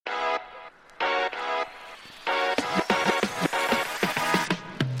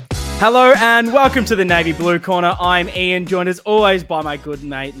Hello and welcome to the Navy Blue Corner. I'm Ian, joined as always by my good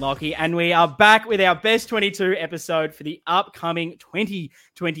mate Lockie, and we are back with our Best 22 episode for the upcoming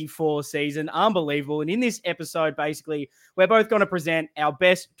 2024 season. Unbelievable. And in this episode, basically, we're both going to present our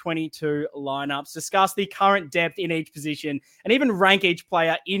Best 22 lineups, discuss the current depth in each position, and even rank each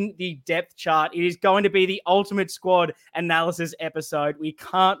player in the depth chart. It is going to be the ultimate squad analysis episode. We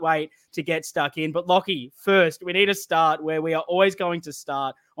can't wait to get stuck in. But Lockie, first, we need to start where we are always going to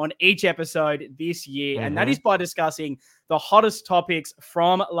start on each episode this year, and that is by discussing the hottest topics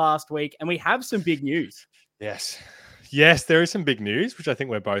from last week. And we have some big news. Yes, there is some big news, which I think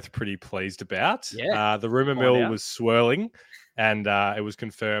we're both pretty pleased about. Yeah, the rumor mill was swirling, and it was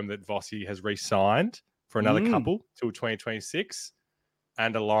confirmed that Vossi has re-signed for another couple till 2026,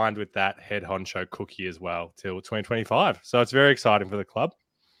 and aligned with that head honcho Cookie as well till 2025. So it's very exciting for the club.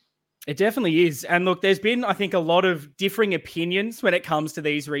 It definitely is. And look, there's been, I think, a lot of differing opinions when it comes to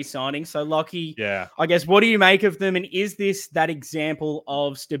these re-signings. So, Lockie, I guess, what do you make of them? And is this that example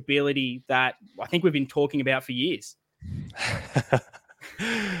of stability that I think we've been talking about for years?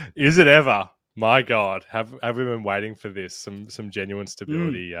 Is it ever? My God, have we been waiting for this? Some genuine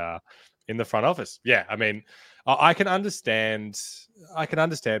stability in the front office. Yeah, I mean, I can understand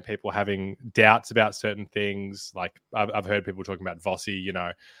people having doubts about certain things. Like I've heard people talking about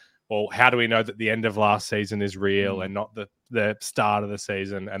Vossi, well, how do we know that the end of last season is real and not the start of the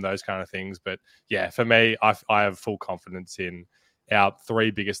season and those kind of things? But yeah, for me, I have full confidence in our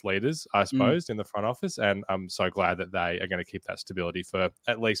three biggest leaders, I suppose, in the front office. And I'm so glad that they are going to keep that stability for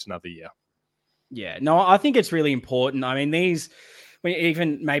at least another year. Yeah, no, I think it's really important. I mean, we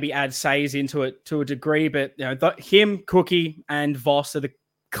even maybe add Sayers into it to a degree, but him, Cookie, and Voss are the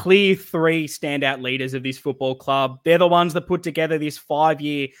clear three standout leaders of this football club. They're the ones that put together this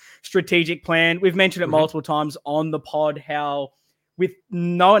 5-year strategic plan. We've mentioned it multiple times on the pod, how with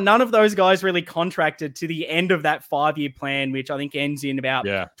none of those guys really contracted to the end of that 5-year plan, which I think ends in about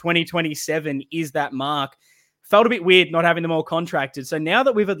 2027 is that mark. Felt a bit weird not having them all contracted. So now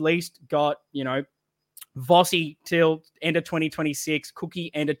that we've at least got, Vossi till end of 2026,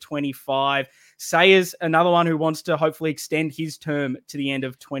 Cookie end of 25. Sayers, another one who wants to hopefully extend his term to the end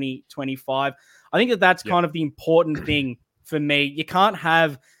of 2025. I think that's kind of the important thing for me. You can't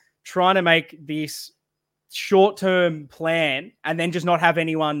have trying to make this short-term plan and then just not have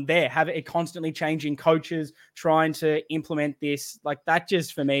anyone there, have it constantly changing coaches, trying to implement this. Like that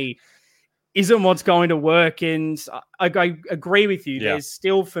just for me isn't what's going to work. And I agree with you. There's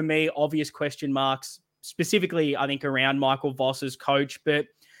still for me obvious question marks, specifically, I think, around Michael Voss's coach. But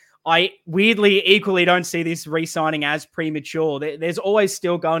I weirdly equally don't see this re-signing as premature. There's always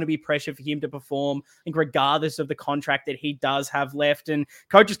still going to be pressure for him to perform, I think, regardless of the contract that he does have left. And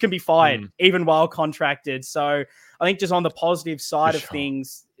coaches can be fired even while contracted. So I think just on the positive side of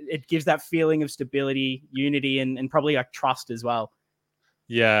things, it gives that feeling of stability, unity, and probably like trust as well.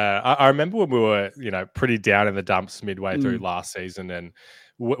 Yeah, I remember when we were, pretty down in the dumps midway through last season, and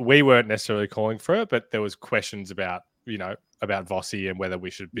we weren't necessarily calling for it, but there was questions about Vossi and whether we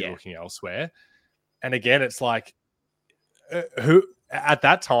should be looking elsewhere. And again, it's like, who at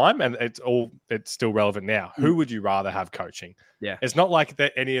that time, and it's still relevant now, who would you rather have coaching? Yeah. It's not like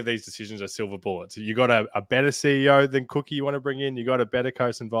that any of these decisions are silver bullets. You got a better CEO than Cookie you want to bring in. You got a better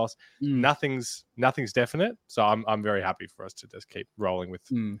coach than Voss. Nothing's definite. So I'm very happy for us to just keep rolling with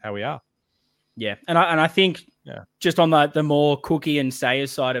how we are. Yeah. And I think just on the more Cookie and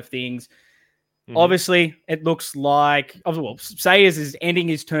Sayers side of things, obviously it looks like Sayers is ending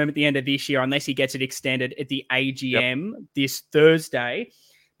his term at the end of this year unless he gets it extended at the AGM this Thursday.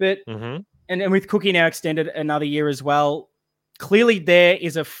 But and with Cookie now extended another year as well, clearly there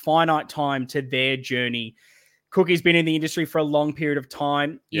is a finite time to their journey. Cookie's been in the industry for a long period of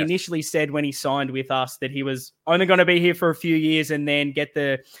time. He initially said when he signed with us that he was only going to be here for a few years and then get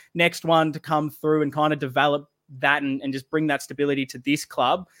the next one to come through and kind of develop that and just bring that stability to this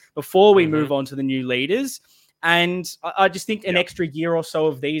club before we move on to the new leaders. And I just think an extra year or so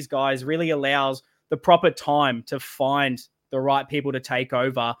of these guys really allows the proper time to find the right people to take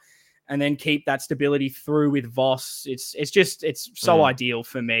over and then keep that stability through with Voss. It's so ideal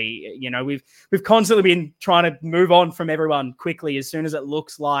for me. We've constantly been trying to move on from everyone quickly as soon as it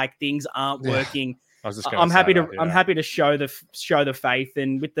looks like things aren't working. I'm happy to show the faith,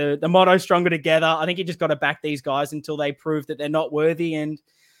 and with the motto "Stronger Together," I think you just got to back these guys until they prove that they're not worthy. And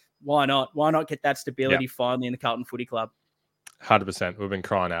why not? Why not get that stability finally in the Carlton Footy Club? 100%. We've been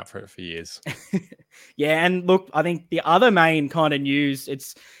crying out for it for years. Yeah, and look, I think the other main kind of news,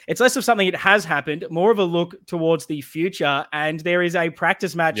 it's less of something that has happened, more of a look towards the future. And there is a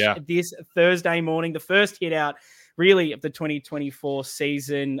practice match this Thursday morning, the first hit out really of the 2024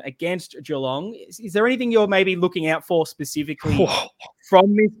 season against Geelong. Is there anything you're maybe looking out for specifically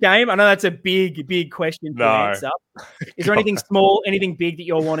from this game? I know that's a big question to answer. Is there anything small, anything big that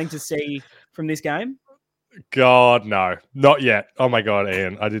you're wanting to see from this game? God, no, not yet. Oh my God,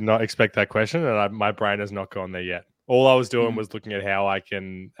 Ian, I did not expect that question, and my brain has not gone there yet. All I was doing was looking at how I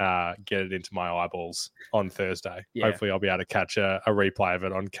can get it into my eyeballs on Thursday. Yeah. Hopefully, I'll be able to catch a replay of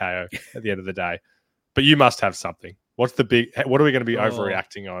it on KO at the end of the day. But you must have something. What are we going to be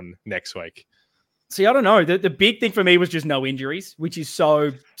overreacting on next week? See, I don't know. The big thing for me was just no injuries, which is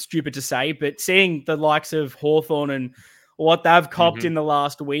so stupid to say. But seeing the likes of Hawthorn and what they've copped in the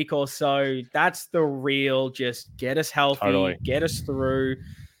last week or so, that's the real just get us healthy, get us through.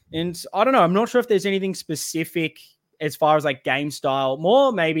 And I don't know. I'm not sure if there's anything specific as far as like game style,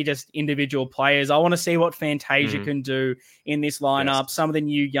 more maybe just individual players. I want to see what Fantasia can do in this lineup, some of the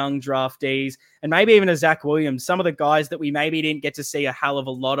new young draftees, and maybe even a Zach Williams, some of the guys that we maybe didn't get to see a hell of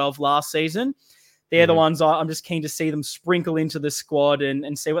a lot of last season. They're the ones I'm just keen to see them sprinkle into the squad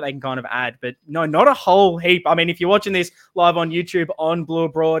and see what they can kind of add. But no, not a whole heap. I mean, if you're watching this live on YouTube on Blue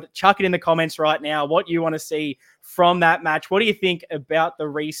Abroad, chuck it in the comments right now what you want to see from that match. What do you think about the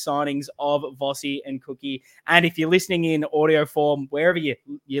re-signings of Vossi and Cookie? And if you're listening in audio form, wherever you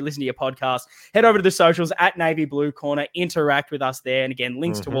listen to your podcast, head over to the socials at Navy Blue Corner, interact with us there. And again,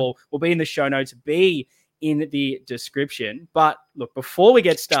 links to all will be in the show notes, be in the description. But look, before we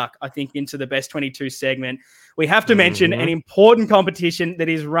get stuck, I think, into the best 22 segment, we have to mention an important competition that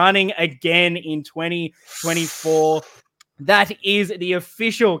is running again in 2024. That is the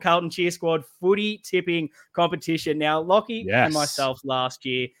official Carlton Cheer Squad footy tipping competition. Now, Lockie and myself last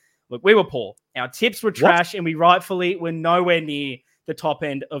year, look, we were poor. Our tips were trash, and we rightfully were nowhere near the top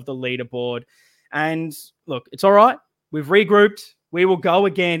end of the leaderboard. And look, it's all right. We've regrouped. We will go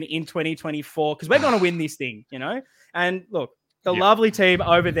again in 2024 because we're going to win this thing, you know? And look, the lovely team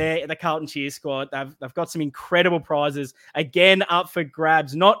over there at the Carlton Cheer Squad, they've got some incredible prizes again up for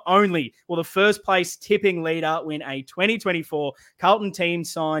grabs. Not only will the first place tipping leader win a 2024 Carlton team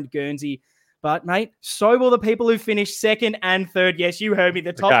signed Guernsey, but mate, so will the people who finish second and third. Yes, you heard me.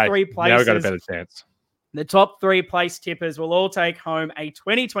 The top three places. Now we've got a better chance. The top 3 place tippers will all take home a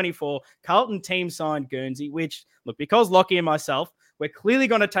 2024 Carlton team signed Guernsey, which, look, because Lockie and myself, we're clearly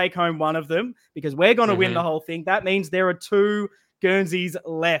going to take home one of them because we're going to win the whole thing. That means there are 2 Guernseys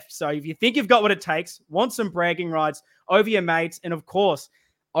left. So if you think you've got what it takes, want some bragging rights over your mates, and of course,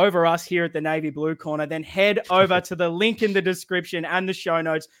 over us here at the Navy Blue Corner, then head over to the link in the description and the show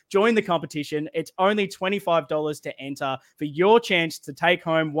notes. Join the competition. It's only $25 to enter for your chance to take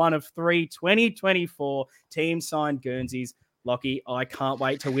home one of 3 2024 team signed Guernseys. Lockie, I can't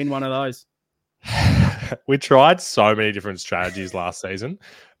wait to win one of those. We tried so many different strategies last season.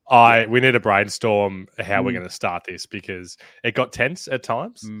 We need to brainstorm how we're going to start this because it got tense at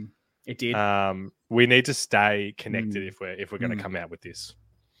times. It did. We need to stay connected if we're going to come out with this.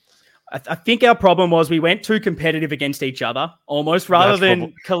 I think our problem was we went too competitive against each other, almost rather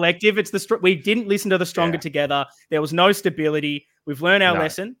than collective. It's we didn't listen to the stronger together. There was no stability. We've learned our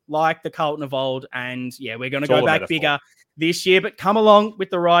lesson, like the Carlton of old, and we're going to go back bigger this year. But come along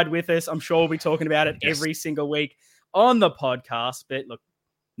with the ride with us. I'm sure we'll be talking about it every single week on the podcast. But look,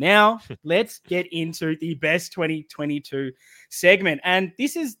 now let's get into the best 2022 segment. And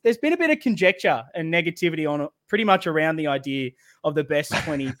there's been a bit of conjecture and negativity on it, pretty much around the idea of the best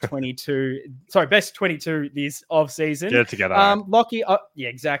 22 this off season. Get it together. Lockie,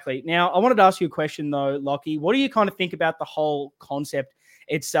 exactly. Now, I wanted to ask you a question though, Lockie. What do you kind of think about the whole concept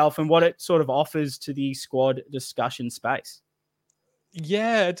itself and what it sort of offers to the squad discussion space?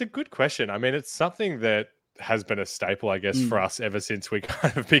 Yeah, it's a good question. I mean, it's something that has been a staple, I guess, for us ever since we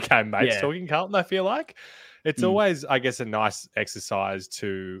kind of became mates talking Carlton, I feel like. It's always, I guess, a nice exercise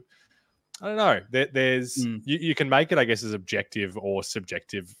to, I don't know, there's, you can make it, I guess, as objective or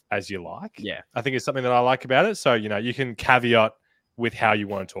subjective as you like. Yeah. I think it's something that I like about it. So, you can caveat with how you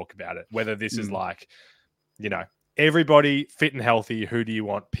want to talk about it, whether this is like, everybody fit and healthy, who do you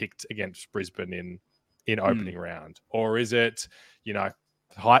want picked against Brisbane in opening round? Or is it,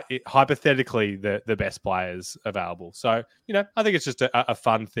 hypothetically the best players available? So, I think it's just a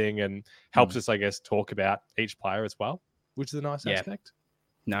fun thing and helps us, I guess, talk about each player as well, which is a nice aspect.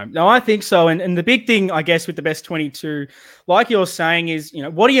 No, I think so. And the big thing, I guess, with the best 22, like you're saying, is,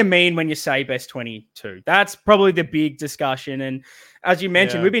 what do you mean when you say best 22? That's probably the big discussion. And as you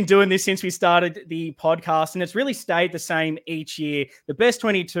mentioned, we've been doing this since we started the podcast, and it's really stayed the same each year. The best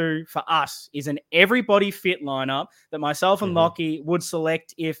 22 for us is an everybody fit lineup that myself and Lockie would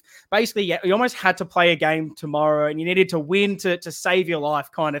select if basically you almost had to play a game tomorrow and you needed to win to save your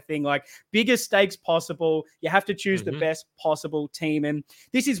life kind of thing. Like biggest stakes possible. You have to choose the best possible team. And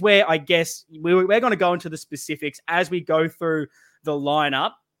this is where I guess we're going to go into the specifics as we go through the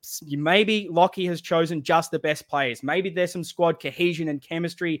lineup. Maybe Lockie has chosen just the best players. Maybe there's some squad cohesion and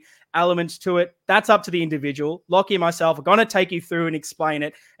chemistry elements to it. That's up to the individual. Lockie and myself are going to take you through and explain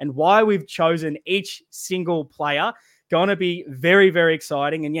it and why we've chosen each single player. Going to be very, very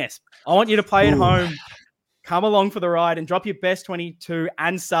exciting. And yes, I want you to play at home. Come along for the ride and drop your best 22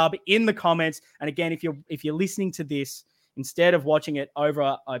 and sub in the comments. And again, if you're listening to this instead of watching it over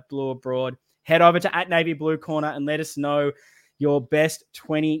at Blue Abroad, head over to @NavyBlueCorner and let us know your best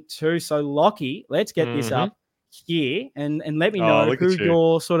 22. So, Lockie, let's get this up here and let me know who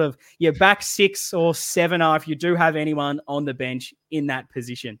your sort of your back 6 or 7 are if you do have anyone on the bench in that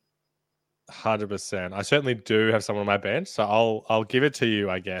position. 100%. I certainly do have someone on my bench, so I'll give it to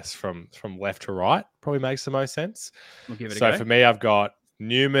you, I guess, from left to right. Probably makes the most sense. We'll give it so a go. For me, I've got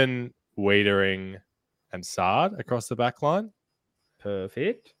Newman, Wiedering, and Sard across the back line.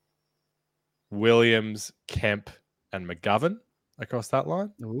 Perfect. Williams, Kemp, and McGovern across that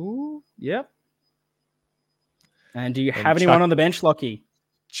line. Ooh, yep. And do you have anyone on the bench, Lockie?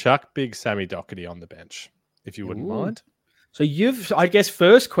 Chuck Big Sammy Doherty on the bench, if you wouldn't mind. So I guess,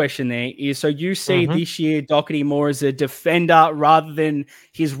 first question there is, so you see this year Doherty more as a defender rather than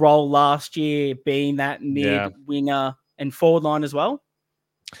his role last year being that mid-winger and forward line as well?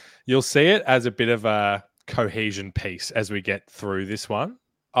 You'll see it as a bit of a cohesion piece as we get through this one.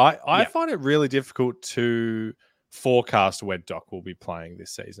 I find it really difficult to forecast where Doc will be playing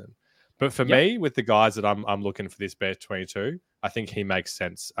this season. But for me, with the guys that I'm looking for this best 22, I think he makes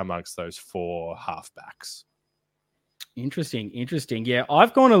sense amongst those 4 halfbacks. Interesting. Yeah,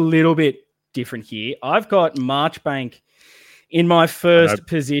 I've gone a little bit different here. I've got Marchbank in my first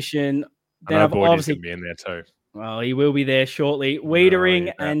position. Then I've obviously going to be in there too. Well, he will be there shortly.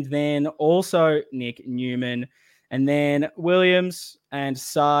 Wiedering and then also Nick Newman. And then Williams and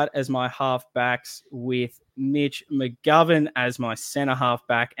Sard as my halfbacks with Mitch McGovern as my centre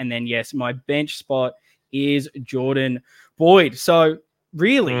halfback. And then, yes, my bench spot is Jordan Boyd. So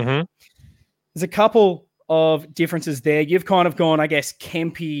really, there's a couple of differences there. You've kind of gone, I guess,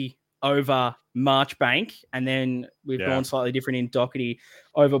 Kempy over Marchbank, and then we've gone slightly different in Doherty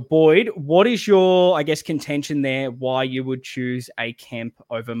over Boyd. What is your, I guess, contention there why you would choose a Kemp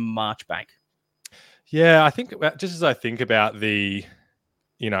over Marchbank? Yeah, I think just as I think about the,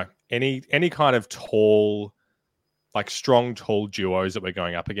 any kind of tall, like strong, tall duos that we're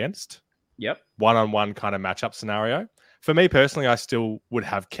going up against. Yep. One-on-one kind of matchup scenario. For me personally, I still would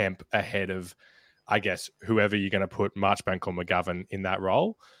have Kemp ahead of, I guess, whoever you're going to put Marchbank or McGovern in that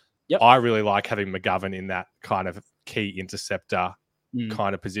role. Yep. I really like having McGovern in that kind of key interceptor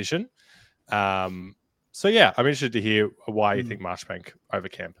kind of position. I'm interested to hear why you think Marchbank over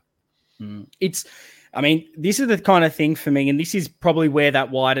Kemp. This is the kind of thing for me, and this is probably where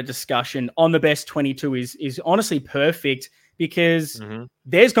that wider discussion on the best 22 is honestly perfect, because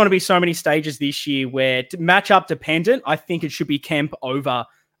there's going to be so many stages this year where matchup dependent, I think it should be Kemp over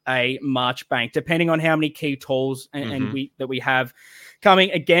a Marchbank, depending on how many key tools that we have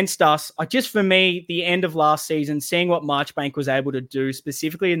coming against us. For me, the end of last season, seeing what Marchbank was able to do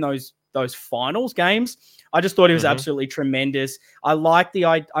specifically in those finals games, I just thought he was absolutely tremendous. I like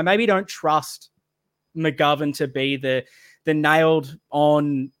I maybe don't trust McGovern to be the nailed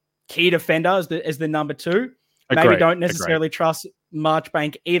on key defender as the number 2. Maybe don't necessarily trust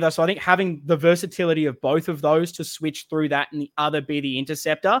Marchbank either. So I think having the versatility of both of those to switch through that and the other be the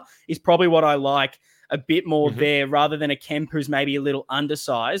interceptor is probably what I like a bit more there, rather than a Kemp who's maybe a little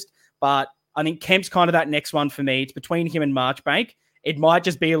undersized. But I think Kemp's kind of that next one for me. It's between him and Marchbank. It might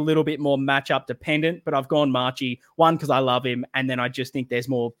just be a little bit more matchup dependent, but I've gone Marchy, one, because I love him, and then I just think there's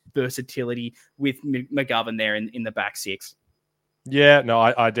more versatility with McGovern there in the back 6. Yeah, no,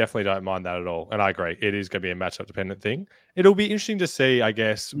 I definitely don't mind that at all. And I agree. It is going to be a matchup dependent thing. It'll be interesting to see, I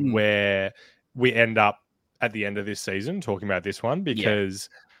guess, where we end up at the end of this season talking about this one, because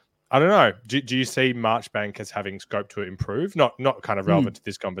I don't know. Do you see Marchbank as having scope to improve? Not kind of relevant to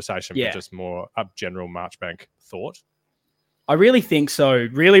this conversation, but just more a general Marchbank thought. I really think so,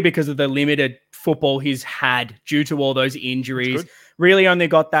 really, because of the limited football he's had due to all those injuries. Really only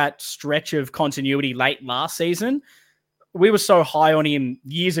got that stretch of continuity late last season. we were so high on him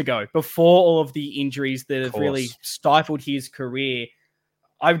years ago, before all of the injuries that have really stifled his career.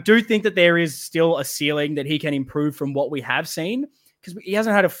 I do think that there is still a ceiling that he can improve from what we have seen, because he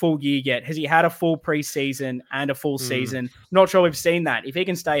hasn't had a full year yet. Has he had a full preseason and a full season? Not sure we've seen that. If he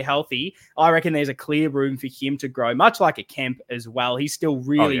can stay healthy, I reckon there's a clear room for him to grow, much like a Kemp as well. He's still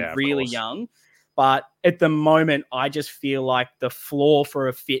really young. But at the moment, I just feel like the floor for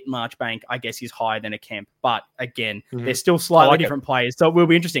a fit Marchbank, I guess, is higher than a Kemp. But again, they're still slightly different players. So it will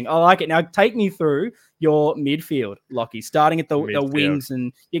be interesting. I like it. Now, take me through your midfield, Lockie, starting at the wings,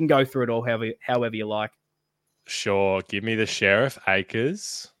 and you can go through it all however you like. Sure. Give me the Sheriff,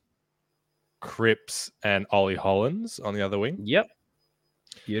 Akers, Cripps, and Ollie Hollins on the other wing. Yep.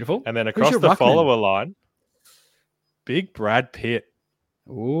 Beautiful. And then across the follower line, big Brad Pitt.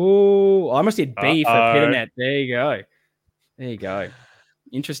 Ooh, I almost did B for Pitternet. There you go.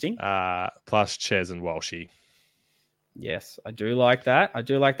 Interesting. Plus Ches and Walshy. Yes, I do like that.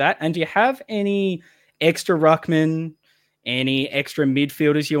 And do you have any extra ruckman, any extra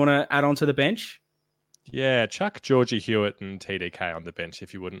midfielders you want to add onto the bench? Yeah, chuck Georgie Hewitt and TDK on the bench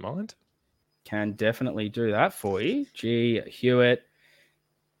if you wouldn't mind. Can definitely do that for you. G. Hewitt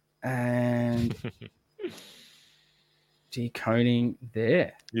and Deconing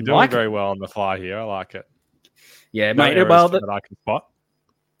there. You're doing very well on the fly here. I like it. Yeah, mate. Well, that I can spot.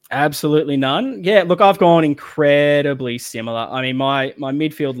 Absolutely none. Yeah, look, I've gone incredibly similar. I mean, my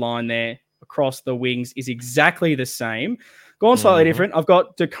midfield line there across the wings is exactly the same. Gone slightly different. I've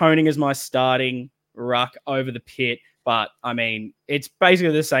got DeConing as my starting ruck over the Pit, but I mean, it's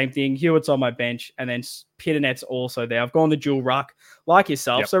basically the same thing. Hewitt's on my bench, and then Pitternet's also there. I've gone the dual ruck like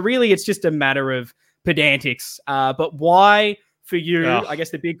yourself. Yep. So really, it's just a matter of pedantics. But why for you? I guess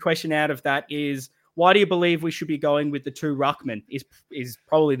the big question out of that is, why do you believe we should be going with the two ruckmen is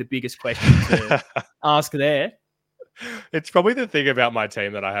probably the biggest question to ask there. It's probably the thing about my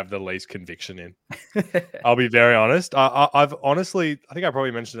team that I have the least conviction in. I'll be very honest. I've honestly, I think I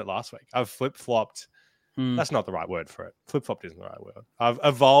probably mentioned it last week. I've flip-flopped. That's not the right word for it. Flip-flopped isn't the right word. I've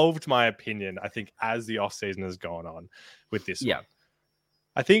evolved my opinion, I think, as the off-season has gone on with this one.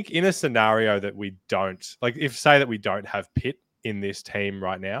 I think in a scenario that we don't, like if say that we don't have Pitt in this team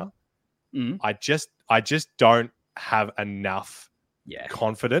right now, I just don't have enough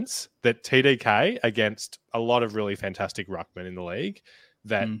confidence that TDK against a lot of really fantastic ruckmen in the league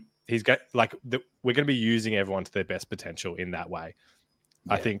that he's got we're going to be using everyone to their best potential in that way.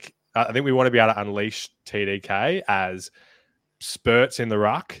 I think we want to be able to unleash TDK as spurts in the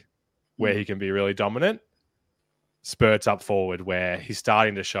ruck where he can be really dominant, spurts up forward where he's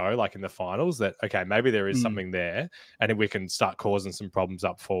starting to show, like in the finals, that okay, maybe there is something there, and we can start causing some problems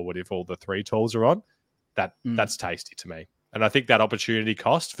up forward if all the three tools are on. That's tasty to me. And I think that opportunity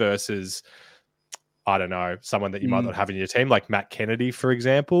cost versus, I don't know, someone that you might not have in your team, like Matt Kennedy, for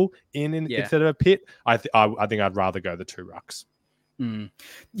example, instead of a Pitt, I think I'd rather go the two rucks.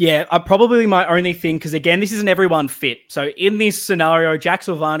 Yeah, probably my only thing, because again, this isn't everyone fit. So in this scenario, Jack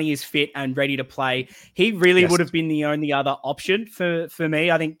Silvani is fit and ready to play. He really would have been the only other option for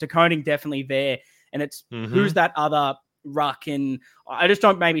me. I think DeConing definitely there. And it's who's that other ruck? And I just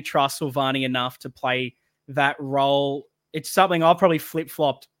don't maybe trust Silvani enough to play that role. It's something I've probably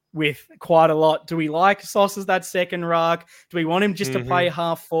flip-flopped with quite a lot. Do we like Sauce as that second ruck? Do we want him just to play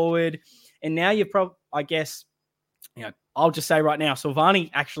half forward? And now you're probably, I guess, I'll just say right now, Silvani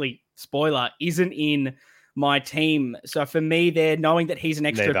actually, spoiler, isn't in my team. So for me there, knowing that he's an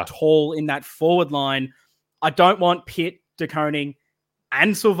extra tall in that forward line, I don't want Pitt, DeConing,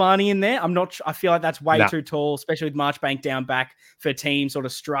 and Silvani in there. I feel like that's way too tall, especially with Marchbank down back for team sort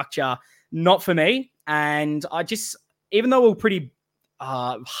of structure. Not for me. And I just, even though we're pretty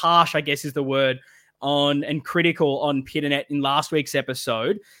harsh, I guess is the word, and critical on Pitternet in last week's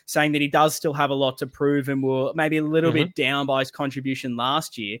episode, saying that he does still have a lot to prove and will maybe a little bit down by his contribution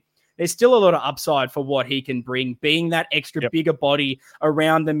last year. There's still a lot of upside for what he can bring, being that extra bigger body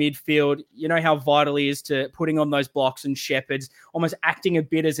around the midfield. You know how vital he is to putting on those blocks and shepherds, almost acting a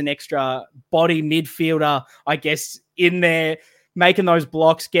bit as an extra body midfielder, I guess, in there, making those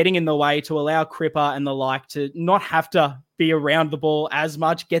blocks, getting in the way to allow Cripper and the like to not have to be around the ball as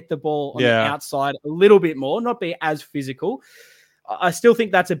much, get the ball on the outside a little bit more, not be as physical. I still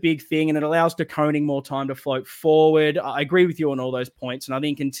think that's a big thing, and it allows DeConing more time to float forward. I agree with you on all those points, and I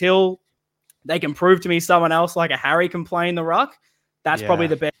think until they can prove to me someone else like a Harry can play in the ruck, that's probably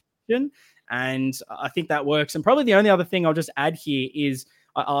the best option, and I think that works. And probably the only other thing I'll just add here is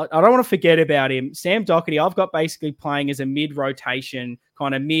I don't want to forget about him. Sam Doherty, I've got basically playing as a mid-rotation,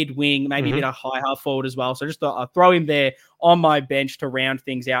 kind of mid-wing, maybe a bit of high half forward as well. So just thought I'll throw him there on my bench to round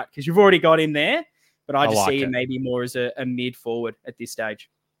things out, because you've already got him there. but I just like see him it. maybe more as a mid forward at this stage.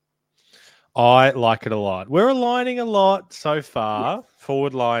 I like it a lot. We're aligning a lot so far. Yeah.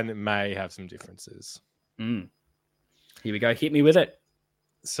 Forward line may have some differences. Here we go. Hit me with it.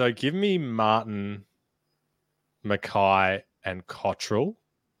 So give me Martin, Mackay, and Cottrell.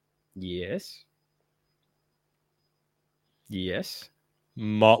 Yes.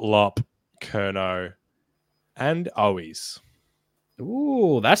 Motlop, Kerno, and Owies.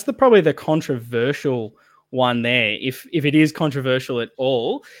 Ooh, that's probably the controversial one there. If it is controversial at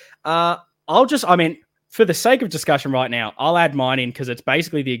all, for the sake of discussion right now, I'll add mine in because it's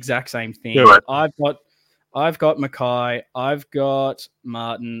basically the exact same thing. Right. I've got Mackay, I've got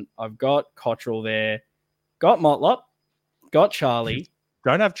Martin, I've got Cottrell there, got Motlop, got Charlie.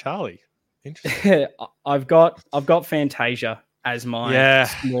 Don't have Charlie. Interesting. I've got Fantasia as my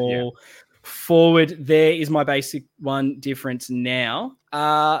small forward. There is my basic one difference now.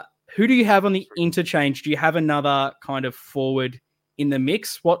 Who do you have on the interchange? Do you have another kind of forward in the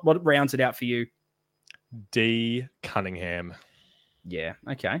mix? What rounds it out for you? D. Cunningham. Yeah.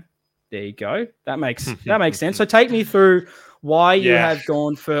 Okay. There you go. That makes sense. So take me through why you have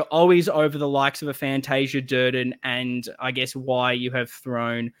gone for always over the likes of a Fantasia, Durden, and I guess why you have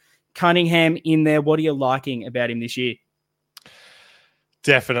thrown Cunningham in there. What are you liking about him this year?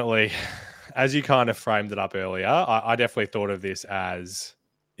 Definitely. As you kind of framed it up earlier, I definitely thought of this as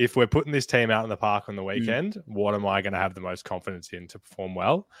if we're putting this team out in the park on the weekend, what am I going to have the most confidence in to perform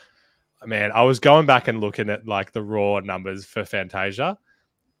well? Man, I was going back and looking at like the raw numbers for Fantasia.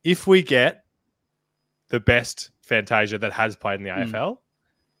 If we get the best Fantasia that has played in the AFL,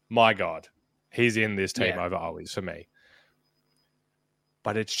 my God, he's in this team over Owies for me.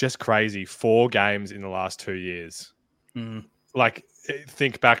 But it's just crazy. 4 games in the last 2 years. Like,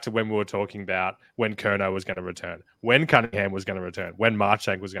 think back to when we were talking about when Kerno was going to return, when Cunningham was going to return, when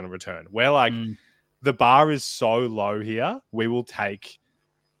Marchbank was going to return. We're like, the bar is so low here. We will take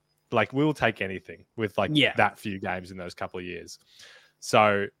anything with that few games in those couple of years.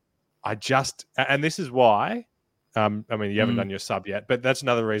 So and this is why, you haven't done your sub yet, but that's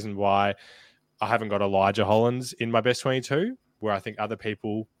another reason why I haven't got Elijah Hollands in my best 22, where I think other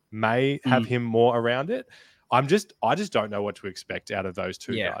people may have him more around it. I just don't know what to expect out of those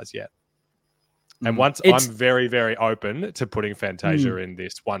two guys yet. And I'm very, very open to putting Fantasia in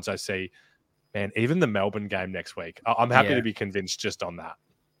this once I see, man, even the Melbourne game next week, I'm happy to be convinced just on that.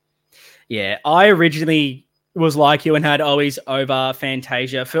 Yeah, I originally was like you and had Owies over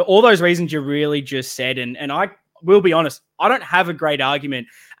Fantasia for all those reasons you really just said. And I will be honest, I don't have a great argument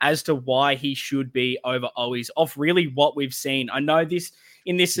as to why he should be over Owies off really what we've seen. I know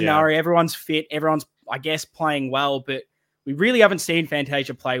in this scenario, everyone's fit, everyone's, I guess, playing well, but we really haven't seen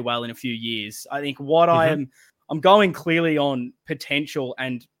Fantasia play well in a few years. I think I'm going clearly on potential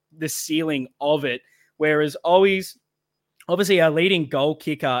and the ceiling of it, whereas Owies, obviously, our leading goal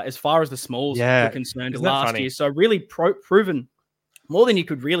kicker as far as the smalls were concerned last year. So really proven more than you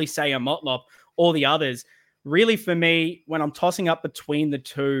could really say on Motlop or the others. Really, for me, when I'm tossing up between the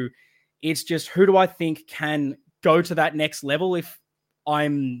two, it's just who do I think can go to that next level? If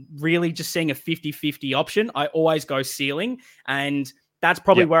I'm really just seeing a 50-50 option, I always go ceiling. And that's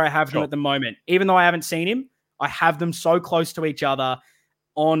probably where I have them at the moment. Even though I haven't seen him, I have them so close to each other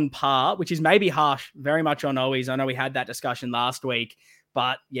on par, which is maybe harsh, very much on Owies. I know we had that discussion last week,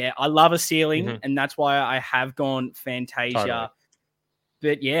 but yeah, I love a ceiling, and that's why I have gone Fantasia. Totally.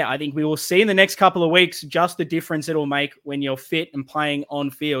 But yeah, I think we will see in the next couple of weeks just the difference it'll make when you're fit and playing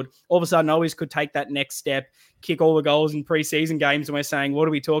on field. All of a sudden, Owies could take that next step, kick all the goals in preseason games, and we're saying, what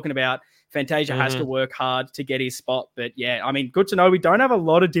are we talking about? Fantasia has to work hard to get his spot. But yeah, I mean, good to know we don't have a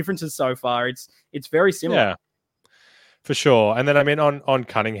lot of differences so far. It's very similar. Yeah. For sure. And then, I mean, on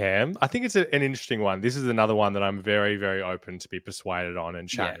Cunningham, I think it's an interesting one. This is another one that I'm very, very open to be persuaded on and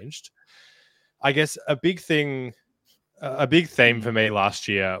changed. Yeah. I guess a big theme for me last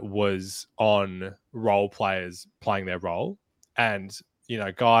year was on role players playing their role. And,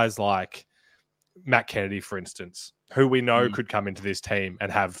 guys like Matt Kennedy, for instance, who we know could come into this team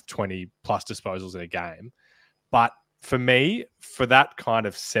and have 20 plus disposals in a game. But for me, for that kind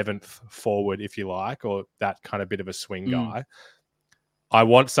of 7th forward, if you like, or that kind of bit of a swing guy, I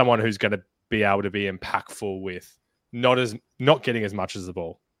want someone who's going to be able to be impactful with not getting as much as the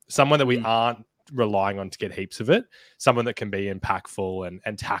ball. Someone that we aren't relying on to get heaps of it. Someone that can be impactful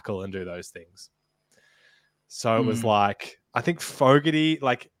and tackle and do those things. So it was like, I think Fogarty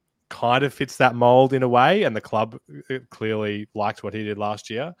kind of fits that mold in a way, and the club clearly liked what he did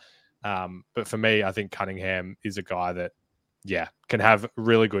last year. But for me, I think Cunningham is a guy that, can have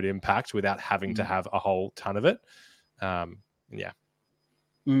really good impact without having to have a whole ton of it.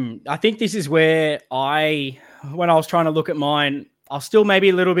 I think this is where when I was trying to look at mine, I was still maybe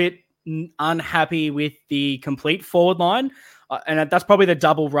a little bit unhappy with the complete forward line. And that's probably the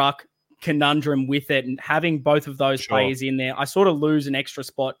double ruck conundrum with it. And having both of those Sure. players in there, I sort of lose an extra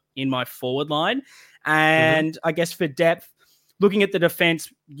spot in my forward line. Mm-hmm. And I guess for depth, looking at the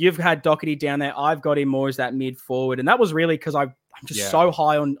defense, you've had Doherty down there. I've got him more as that mid forward. And that was really because I'm just so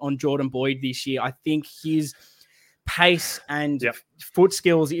high on Jordan Boyd this year. I think his pace and foot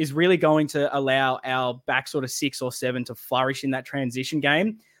skills is really going to allow our back sort of 6 or 7 to flourish in that transition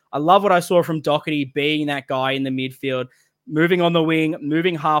game. I love what I saw from Doherty being that guy in the midfield, moving on the wing,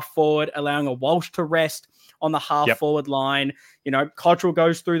 moving half forward, allowing a Walsh to rest on the half forward line. You know, Cottrell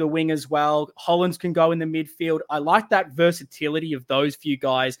goes through the wing as well. Hollands can go in the midfield. I like that versatility of those few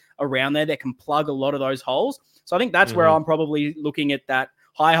guys around there that can plug a lot of those holes. So I think that's where I'm probably looking at that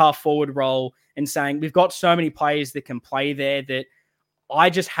high half forward role and saying we've got so many players that can play there that I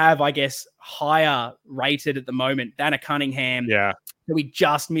just have, I guess, higher rated at the moment than a Cunningham. Yeah. That he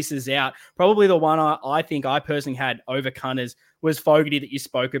just misses out. Probably the one I think I personally had over Cunners was Fogarty that you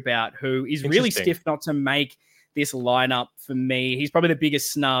spoke about, who is really stiff not to make this lineup for me. He's probably the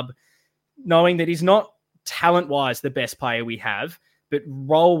biggest snub, knowing that he's not talent-wise the best player we have, but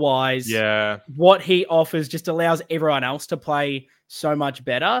role-wise, what he offers just allows everyone else to play so much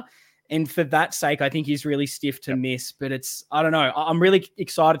better. And for that sake, I think he's really stiff to miss. But I don't know. I'm really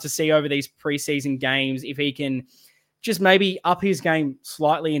excited to see over these preseason games if he can just maybe up his game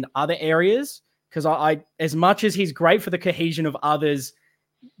slightly in other areas. Because I, as much as he's great for the cohesion of others,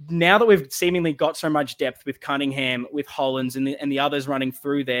 now that we've seemingly got so much depth with Cunningham, with Hollands and the others running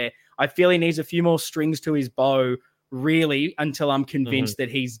through there, I feel he needs a few more strings to his bow, really, until I'm convinced that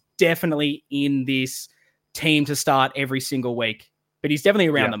he's definitely in this team to start every single week. But he's definitely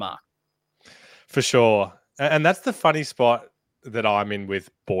around the mark. For sure. And that's the funny spot that I'm in with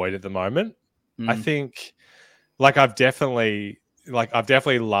Boyd at the moment. I think I've definitely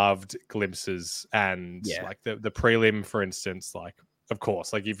loved glimpses and like the prelim, for instance, like, of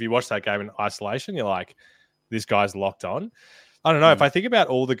course, like if you watch that game in isolation, you're like, this guy's locked on. I don't know. If I think about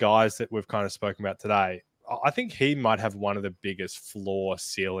all the guys that we've kind of spoken about today, I think he might have one of the biggest floor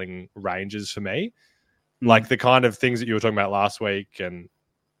ceiling ranges for me. Like the kind of things that you were talking about last week and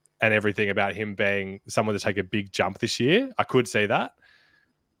everything about him being someone to take a big jump this year. I could see that.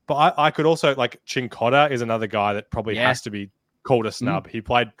 But I could also, like, Chincotta is another guy that probably has to be called a snub. He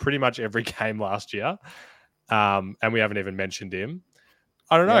played pretty much every game last year. And we haven't even mentioned him.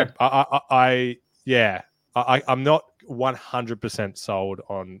 I don't know. I'm not 100% sold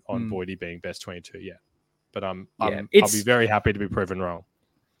on Boydie being best 22 yet. But I'll be very happy to be proven wrong.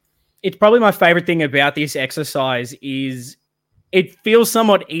 It's probably my favorite thing about this exercise is it feels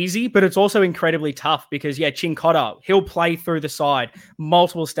somewhat easy, but it's also incredibly tough because, Chincotta, he'll play through the side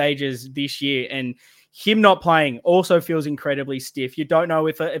multiple stages this year, and him not playing also feels incredibly stiff. You don't know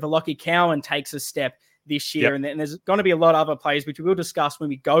if a Lockie Cowan takes a step this year, and there's going to be a lot of other players, which we will discuss when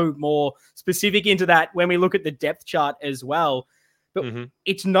we go more specific into that, when we look at the depth chart as well. But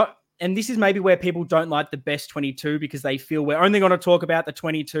it's not... And this is maybe where people don't like the best 22 because they feel we're only going to talk about the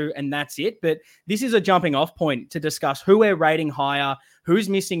 22 and that's it. But this is a jumping off point to discuss who we're rating higher, who's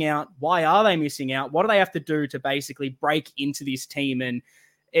missing out, why are they missing out, what do they have to do to basically break into this team. And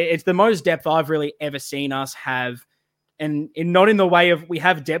it's the most depth I've really ever seen us have. And not in the way of we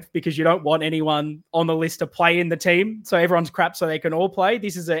have depth because you don't want anyone on the list to play in the team. So everyone's crap so they can all play.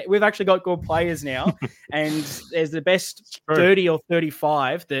 We've actually got good players now. And there's the best 30 or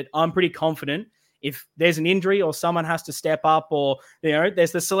 35 that I'm pretty confident if there's an injury or someone has to step up or,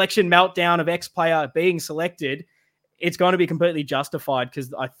 there's the selection meltdown of X player being selected, it's going to be completely justified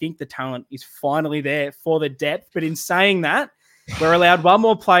because I think the talent is finally there for the depth. But in saying that, we're allowed one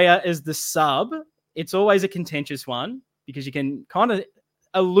more player as the sub. It's always a contentious one, because you can kind of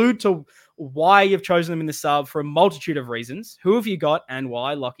allude to why you've chosen them in the sub for a multitude of reasons. Who have you got and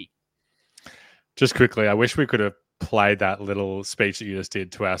why, Lockie? Just quickly, I wish we could have played that little speech that you just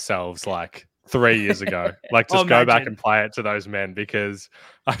did to ourselves like 3 years ago. Like, just go back and play it to those men, because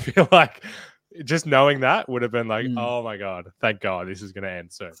I feel like just knowing that would have been like, oh my God, thank God this is going to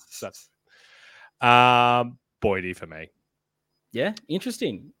end soon. So that's Boydie for me. Yeah,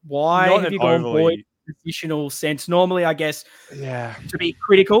 interesting. Why have you gone Boyd? Traditional sense. Normally, I guess, to be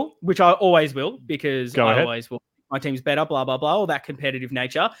critical, which I always will, because always will. My team's better, blah, blah, blah, all that competitive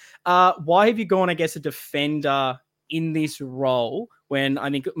nature. Why have you gone, I guess, a defender in this role when I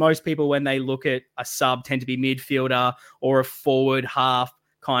think most people, when they look at a sub, tend to be midfielder or a forward half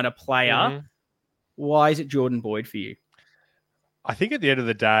kind of player? Why is it Jordan Boyd for you? I think at the end of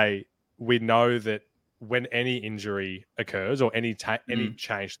the day, we know that when any injury occurs or any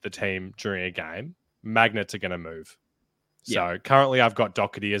change to the team during a game, magnets are going to move. So currently I've got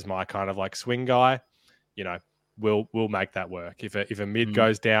Doherty as my kind of like swing guy. You know, we'll make that work. If a mid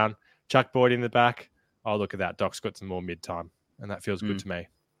goes down, chuck Boyd in the back. Oh, look at that. Doc's got some more mid time, and that feels good to me.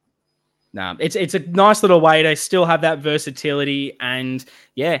 Nah, it's a nice little way to still have that versatility, and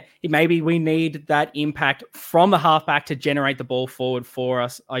maybe we need that impact from the halfback to generate the ball forward for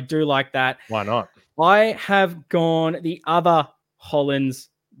us. I do like that. Why not? I have gone the other Hollands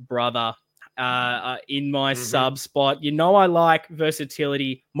brother in my sub spot. You know, I like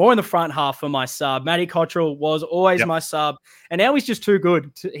versatility more in the front half for my sub. Matty Cottrell was always my sub, and now he's just too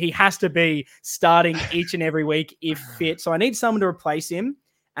good. He has to be starting each and every week if fit. So I need someone to replace him.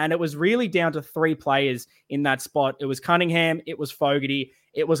 And it was really down to 3 players in that spot. It was Cunningham, it was Fogarty,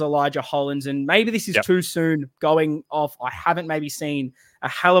 it was Elijah Hollands. And maybe this is too soon going off. I haven't maybe seen a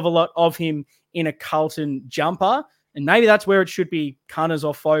hell of a lot of him in a Carlton jumper. And maybe that's where it should be Cunners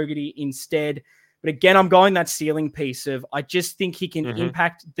or Fogarty instead. But again, I'm going that ceiling piece of I just think he can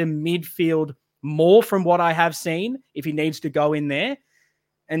impact the midfield more from what I have seen if he needs to go in there.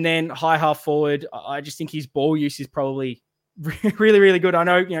 And then high half forward, I just think his ball use is probably really, really good. I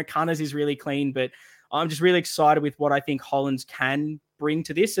know, Cunners is really clean, but I'm just really excited with what I think Hollands can bring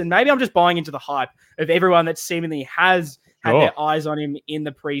to this. And maybe I'm just buying into the hype of everyone that seemingly has had their eyes on him in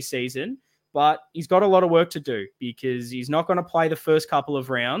the preseason, but he's got a lot of work to do because he's not going to play the first couple of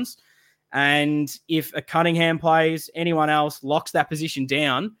rounds. And if a Cunningham plays, anyone else locks that position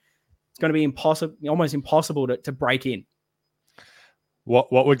down, it's going to be almost impossible to break in.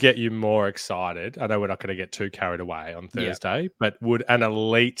 What would get you more excited? I know we're not going to get too carried away on Thursday, but would an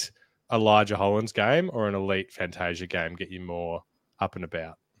elite Elijah Hollands game or an elite Fantasia game get you more up and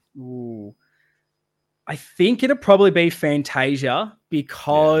about? Ooh. I think it'd probably be Fantasia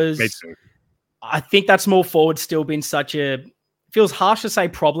because I think that small forward's still been feels harsh to say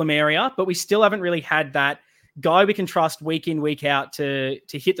problem area, but we still haven't really had that guy we can trust week in, week out to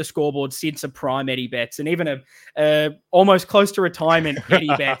hit the scoreboard since a prime Eddie Betts and even a almost close to retirement Eddie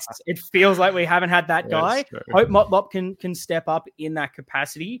Betts. It feels like we haven't had that guy. Hope Motlop can step up in that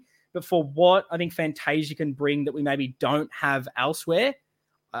capacity. But for what I think Fantasia can bring that we maybe don't have elsewhere,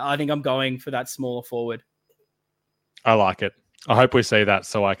 I think I'm going for that smaller forward. I like it. I hope we see that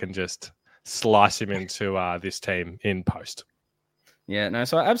so I can just slice him into this team in post. Yeah, no,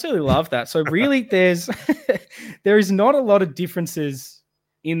 so I absolutely love that. So really there is not a lot of differences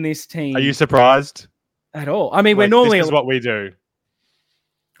in this team. Are you surprised? At all? I mean, this is what we do.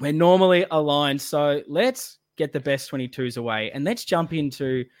 We're normally aligned. So let's get the best 22s away and let's jump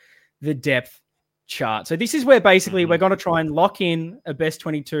into the depth chart. So this is where basically we're going to try and lock in a best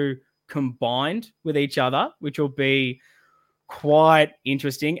 22 combined with each other, which will be quite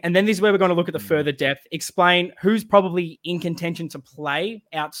interesting. And then this is where we're going to look at the further depth, explain who's probably in contention to play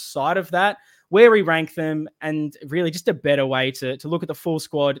outside of that, where we rank them, and really just a better way to look at the full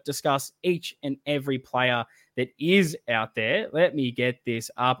squad, discuss each and every player that is out there. Let me get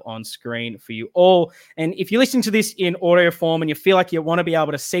this up on screen for you all. And if you're listening to this in audio form and you feel like you want to be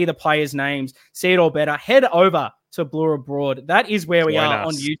able to see the players' names, see it all better, head over to Blue Abroad. That is where we are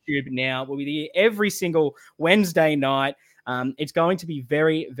on YouTube now. We'll be there every single Wednesday night. It's going to be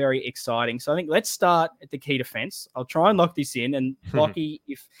very, very exciting. So I think let's start at the key defense. I'll try and lock this in. And Lockie,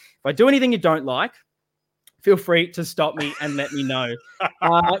 if I do anything you don't like, feel free to stop me and let me know.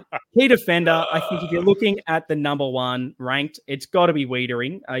 Key defender, I think if you're looking at the number 1 ranked, it's got to be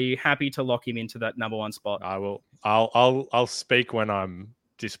Wiedering. Are you happy to lock him into that number 1 spot? I will. I'll speak when I'm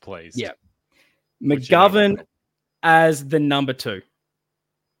displeased. Yeah. McGovern as the number 2.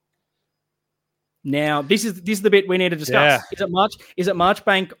 Now, this is the bit we need to discuss. Yeah. Is it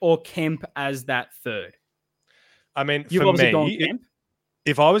Marchbank or Kemp as that 3rd? I mean, You've obviously gone Kemp.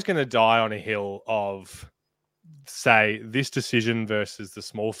 If I was going to die on a hill of, say, this decision versus the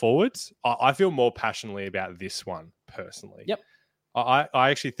small forwards, I feel more passionately about this one personally. Yep. I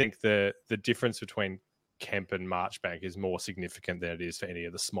actually think the difference between Kemp and Marchbank is more significant than it is for any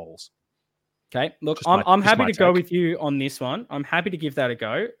of the smalls. Okay, look, I'm happy to go with you on this one. I'm happy to give that a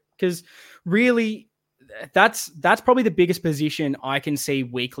go. Because really, that's probably the biggest position I can see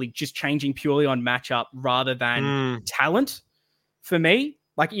weekly, just changing purely on matchup rather than talent for me.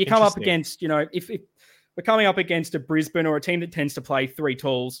 Like you come up against, if we're coming up against a Brisbane or a team that tends to play 3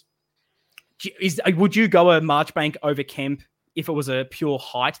 talls, would you go a Marchbank over Kemp if it was a pure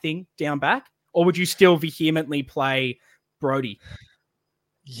height thing down back? Or would you still vehemently play Brodie?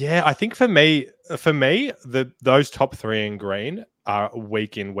 Yeah, I think for me, those top 3 in green are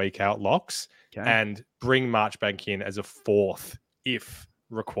week in, week out locks, and bring Marchbank in as a 4th if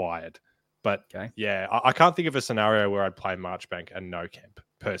required. But yeah, I can't think of a scenario where I'd play Marchbank and no Kemp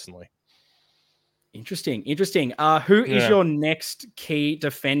personally. Interesting. Who is your next key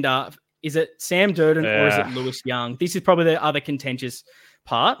defender? Is it Sam Durden or is it Lewis Young? This is probably the other contentious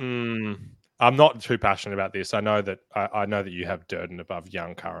part. I'm not too passionate about this. I know that you have Durden above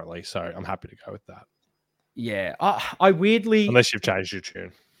Young currently, so I'm happy to go with that. Yeah, I weirdly, unless you've changed your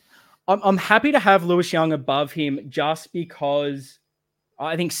tune, I'm happy to have Lewis Young above him just because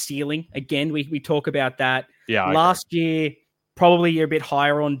I think ceiling again. We talk about that. Yeah, last year probably you're a bit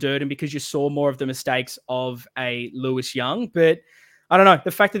higher on Durden because you saw more of the mistakes of a Lewis Young, but I don't know.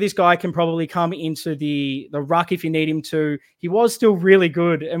 The fact that this guy can probably come into the ruck if you need him to. He was still really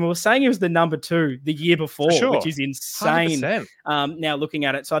good. And we were saying he was the number 2 the year before, which is insane. Now looking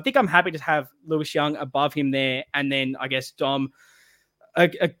at it. So I think I'm happy to have Lewis Young above him there. And then I guess Dom, a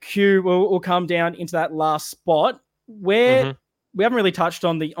Q will come down into that last spot where we haven't really touched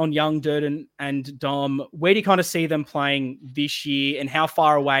on Young, Durden and Dom. Where do you kind of see them playing this year and how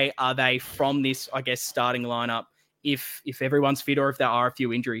far away are they from this, I guess, starting lineup? If everyone's fit or if there are a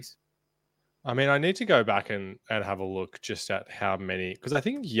few injuries? I mean, I need to go back and have a look just at how many, because I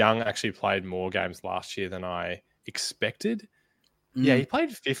think Young actually played more games last year than I expected. Yeah, he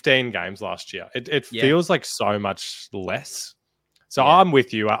played 15 games last year. It feels like so much less. So I'm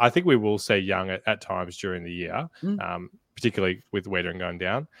with you. I think we will see Young at times during the year, particularly with Wiedering going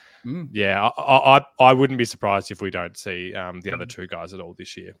down. Yeah, I wouldn't be surprised if we don't see the other two guys at all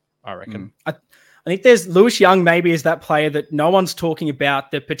this year, I reckon. I think there's Lewis Young maybe is that player that no one's talking about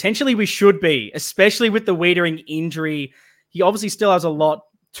that potentially we should be, especially with the Wiedering injury. He obviously still has a lot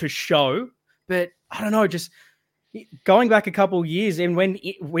to show, but I don't know, just going back a couple of years and when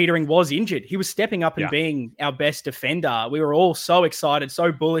Wiedering was injured, he was stepping up and being our best defender. We were all so excited,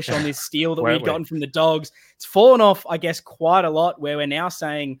 so bullish on this steal that we'd gotten from the Dogs. It's fallen off, I guess, quite a lot where we're now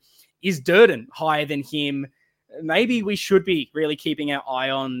saying, is Durden higher than him? Maybe we should be really keeping our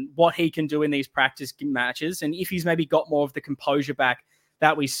eye on what he can do in these practice matches and if he's maybe got more of the composure back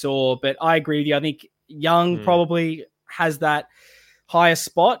that we saw. But I agree with you. I think Young probably has that higher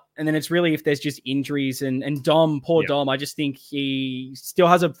spot. And then it's really if there's just injuries and Dom, Dom, I just think he still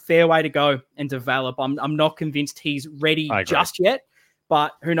has a fair way to go and develop. I'm not convinced he's ready just yet,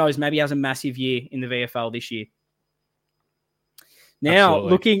 but who knows? Maybe he has a massive year in the VFL this year. Now,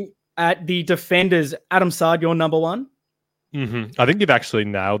 looking at the defenders, Adam Sard, your number 1? I think you've actually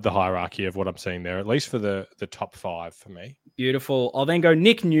nailed the hierarchy of what I'm seeing there, at least for the top 5 for me. Beautiful. I'll then go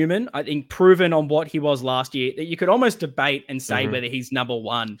Nick Newman. I think proven on what he was last year that you could almost debate and say whether he's number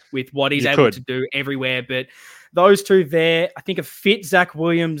 1 with what he's able to do everywhere. But those two there, I think a fit Zach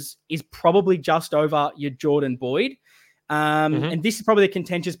Williams is probably just over your Jordan Boyd. And this is probably the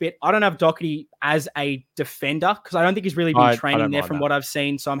contentious bit. I don't have Doherty as a defender because I don't think he's really been training there from what I've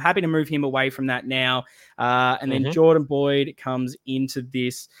seen. So I'm happy to move him away from that now. And then Jordan Boyd comes into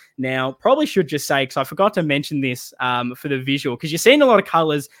this now. Probably should just say, because I forgot to mention this for the visual, because you're seeing a lot of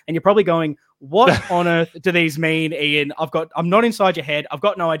colors and you're probably going, what on earth do these mean, Ian? I'm not inside your head. I've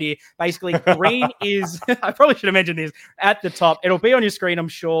got no idea. Basically, green is, I probably should have mentioned this at the top. It'll be on your screen. I'm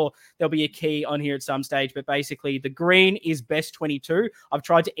sure there'll be a key on here at some stage, but basically the green is best 22. I've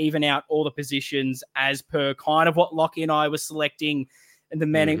tried to even out all the positions as per kind of what Lockie and I were selecting and the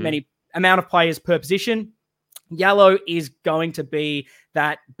many amount of players per position. Yellow is going to be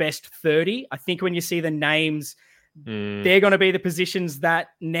that best 30. I think when you see the names, they're going to be the positions that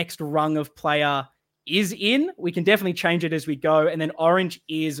next rung of player is in. We can definitely change it as we go. And then orange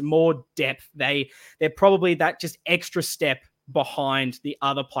is more depth. They're probably that just extra step behind the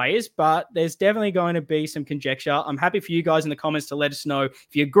other players, but there's definitely going to be some conjecture. I'm happy for you guys in the comments to let us know if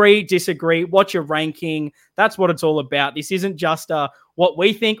you agree, disagree, what's your ranking. That's what it's all about. This isn't just what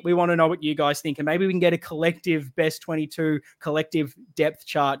we think. We want to know what you guys think, and maybe we can get a collective best 22 collective depth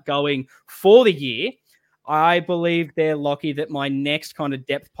chart going for the year. I believe there, Lockie, that my next kind of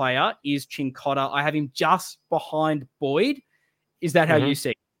depth player is Chincotta. I have him just behind Boyd. Is that how you see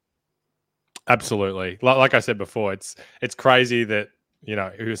it? Absolutely. Like I said before, it's crazy that, he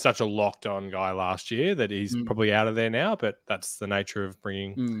was such a locked-on guy last year that he's probably out of there now, but that's the nature of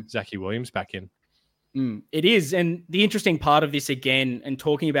bringing Zachy Williams back in. It is. And the interesting part of this again, and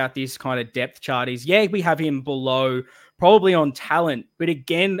talking about this kind of depth chart is, we have him below probably on talent. But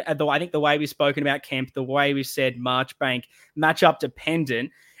again, I think the way we've spoken about Kemp, the way we've said Marchbank, matchup dependent,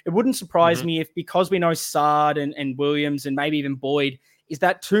 it wouldn't surprise me if, because we know Sard and Williams and maybe even Boyd, is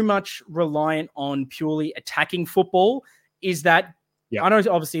that too much reliant on purely attacking football? Is that, I know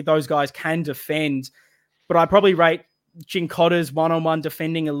obviously those guys can defend, but I probably rate Chincotta's one-on-one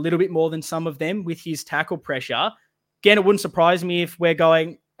defending a little bit more than some of them with his tackle pressure. Again, it wouldn't surprise me if we're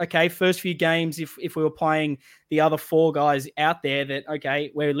going, okay, first few games, if we were playing the other 4 guys out there, that,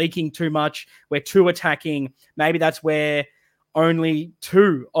 okay, we're leaking too much, we're too attacking, maybe that's where only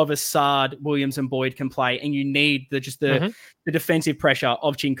 2 of Assad, Williams, and Boyd can play, and you need the defensive pressure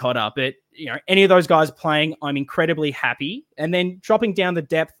of Chincotta. But any of those guys playing, I'm incredibly happy. And then dropping down the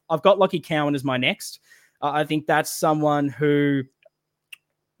depth, I've got Lockie Cowan as my next. I think that's someone who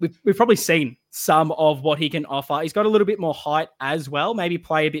we've probably seen some of what he can offer. He's got a little bit more height as well. Maybe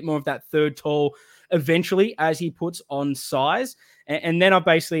play a bit more of that third tall eventually as he puts on size. And then I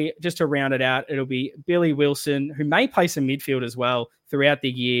basically, just to round it out, it'll be Billy Wilson, who may play some midfield as well throughout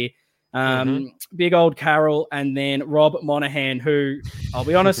the year. Big old Carroll, and then Rob Monahan, who, I'll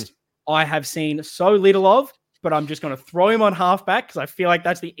be honest, I have seen so little of, but I'm just going to throw him on halfback because I feel like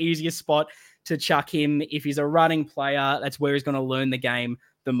that's the easiest spot to chuck him. If he's a running player, that's where he's going to learn the game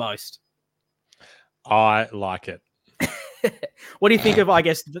the most. I like it. What do you think of, I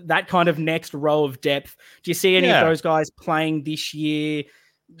guess, that kind of next row of depth? Do you see any of those guys playing this year?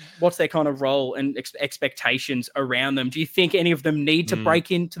 What's their kind of role and expectations around them? Do you think any of them need to break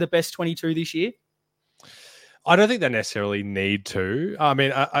into the best 22 this year? I don't think they necessarily need to. I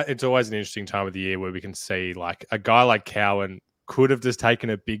mean, it's always an interesting time of the year where we can see, like, a guy like Cowan could have just taken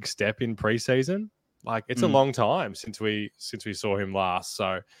a big step in preseason. Like, it's a long time since we saw him last,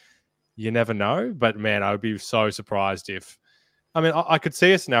 so you never know. But man, I would be so surprised if, I mean, I could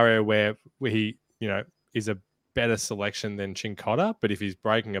see a scenario where he, is a better selection than Chincotta, but if he's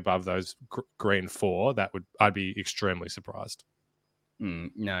breaking above those green 4, I'd be extremely surprised.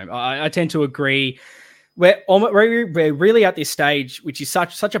 No, I tend to agree. We're really at this stage, which is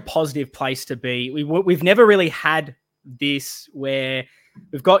such a positive place to be. We've never really had this where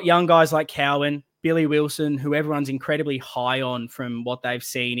we've got young guys like Cowan, Billy Wilson, who everyone's incredibly high on from what they've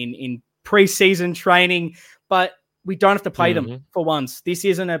seen in pre-season training, but we don't have to play them for once. This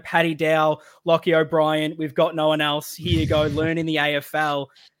isn't a Paddy Dow, Lockie O'Brien. We've got no one else. Here you go, learn in the AFL.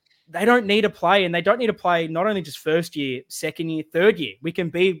 They don't need to play, and they don't need to play not only just first year, second year, third year. We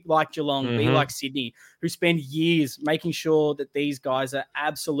can be like Geelong, be like Sydney, who spend years making sure that these guys are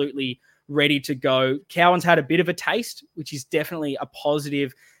absolutely ready to go. Cowan's had a bit of a taste, which is definitely a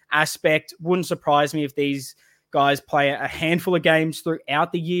positive aspect. Wouldn't surprise me if these guys play a handful of games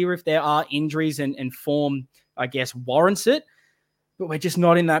throughout the year if there are injuries and form, I guess, warrants it. But we're just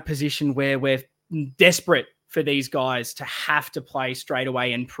not in that position where we're desperate for these guys to have to play straight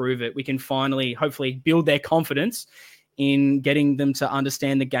away and prove it. We can finally, hopefully, build their confidence in getting them to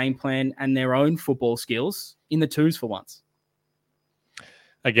understand the game plan and their own football skills in the twos for once.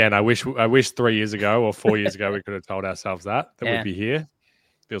 Again, I wish 3 years ago or 4 years ago we could have told ourselves that we'd be here.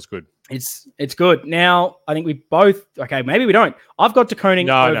 Feels good. It's good. Now, I think we both, okay, maybe we don't. I've got DeConing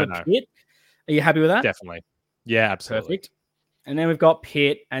over Pitt. Are you happy with that? Definitely. Yeah, absolutely. Perfect. And then we've got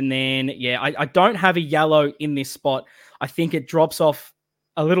Pitt. And then, I don't have a yellow in this spot. I think it drops off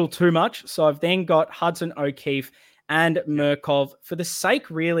a little too much. So I've then got Hudson O'Keefe and Murkov, for the sake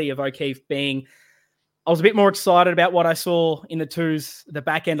really of O'Keefe being, I was a bit more excited about what I saw in the twos, the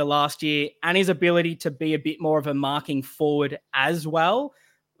back end of last year, and his ability to be a bit more of a marking forward as well.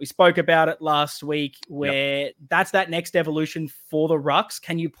 We spoke about it last week where that's that next evolution for the Rucks.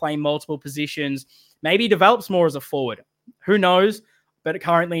 Can you play multiple positions? Maybe he develops more as a forward. Who knows? But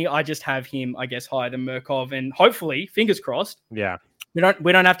currently I just have him, I guess, higher than Murkov, and hopefully, fingers crossed. Yeah. We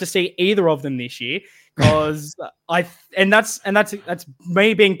don't have to see either of them this year, because that's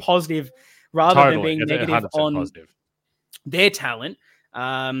me being positive rather than being negative on positive. Their talent.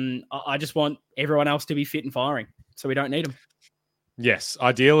 I just want everyone else to be fit and firing, so we don't need them. Yes,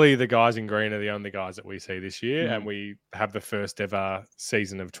 ideally the guys in green are the only guys that we see this year, and we have the first ever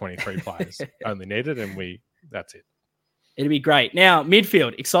season of 23 players only needed, and that's it. It'd be great. Now,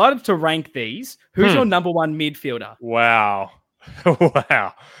 midfield. Excited to rank these. Who's your number one midfielder? Wow.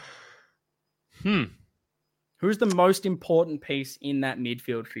 Wow. Who's the most important piece in that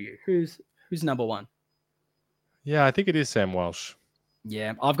midfield for you? Who's number one? Yeah, I think it is Sam Walsh.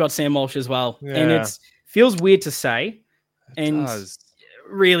 Yeah, I've got Sam Walsh as well. Yeah. And it feels weird to say. It does.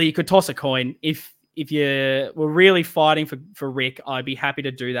 Really, you could toss a coin. If you were really fighting for Rick, I'd be happy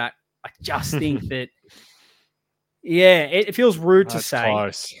to do that. I just think that, it feels rude to say.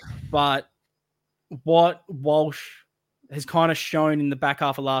 Close. But what Walsh has kind of shown in the back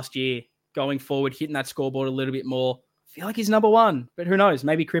half of last year, going forward, hitting that scoreboard a little bit more, I feel like he's number one. But who knows?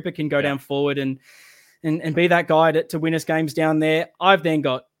 Maybe Cripper can go down forward and be that guy to win us games down there. I've then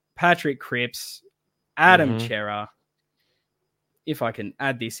got Patrick Cripps, Adam Chera. If I can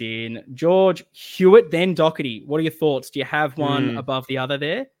add this in, George Hewitt, then Doherty. What are your thoughts? Do you have one above the other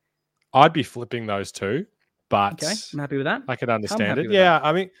there? I'd be flipping those two. but Okay, I'm happy with that. I can understand it. That. Yeah,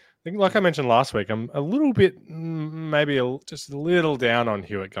 I mean, like I mentioned last week, I'm a little bit, just a little down on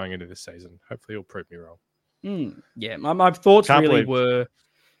Hewitt going into this season. Hopefully he'll prove me wrong. Yeah, my thoughts were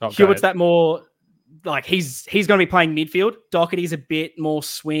Hewitt's that more like he's going to be playing midfield. Doherty's a bit more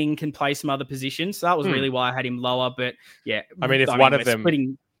swing, can play some other positions. So that was really why I had him lower. But yeah, I mean, if one of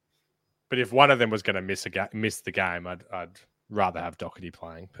them was going to miss the game, I'd rather have Doherty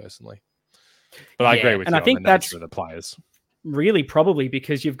playing personally. But I agree with you on the nature of the players. Really, probably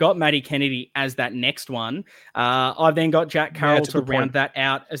because you've got Matty Kennedy as that next one. I've then got Jack Carroll to round that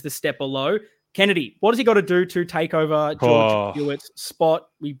out as the step below. Kennedy, what has he got to do to take over George Hewitt's spot?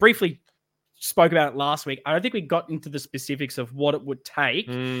 We briefly spoke about it last week. I don't think we got into the specifics of what it would take.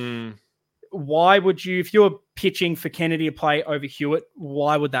 Why would you, if you were pitching for Kennedy to play over Hewitt,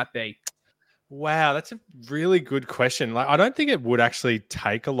 why would that be? Wow, that's a really good question. Like, I don't think it would actually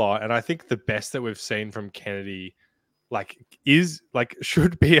take a lot. And I think the best that we've seen from Kennedy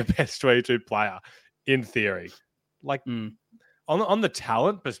should be a best 22 player in theory. On the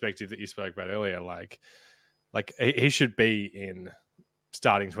talent perspective that you spoke about earlier, like he should be in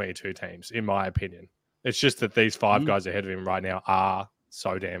starting 22 teams, in my opinion. It's just that these 5 guys ahead of him right now are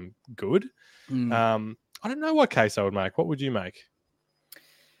so damn good. I don't know what case I would make. What would you make?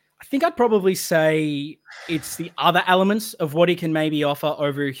 I think I'd probably say it's the other elements of what he can maybe offer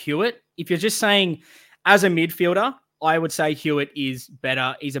over Hewitt. If you're just saying as a midfielder, I would say Hewitt is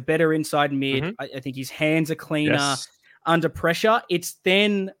better. He's a better inside mid. I think his hands are cleaner under pressure. It's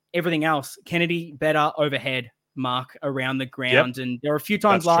then everything else. Kennedy better overhead mark around the ground. And there were a few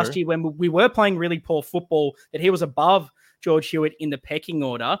times last year when we were playing really poor football that he was above George Hewitt in the pecking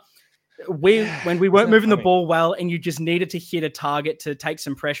order. When we weren't moving the ball well and you just needed to hit a target to take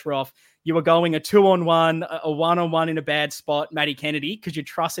some pressure off, you were going a 2-on-1, a 1-on-1 in a bad spot, Matty Kennedy, because you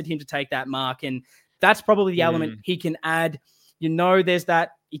trusted him to take that mark. And that's probably the element he can add. There's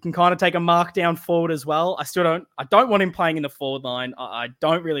that. He can kind of take a mark down forward as well. I don't want him playing in the forward line. I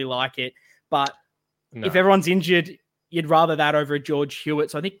don't really like it. But if everyone's injured, you'd rather that over a George Hewitt.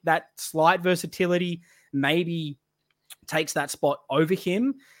 So I think that slight versatility maybe takes that spot over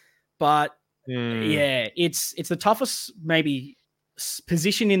him. But it's the toughest maybe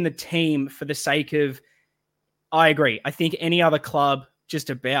position in the team for the sake of, I agree. I think any other club just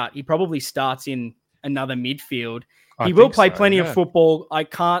about, he probably starts in another midfield. He will play plenty of football. I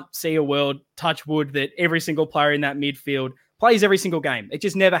can't see a world, touch wood, that every single player in that midfield plays every single game. It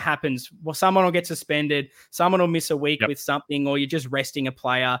just never happens. Well, someone will get suspended. Someone will miss a week with something, or you're just resting a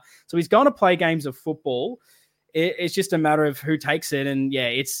player. So he's going to play games of football. It's just a matter of who takes it. And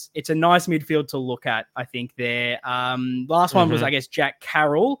it's a nice midfield to look at, I think, there. Last one was, I guess, Jack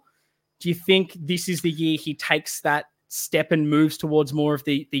Carroll. Do you think this is the year he takes that step and moves towards more of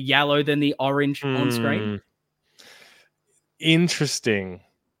the yellow than the orange on screen? Interesting.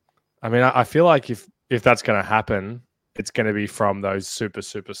 I mean, I feel like if that's going to happen, it's going to be from those super,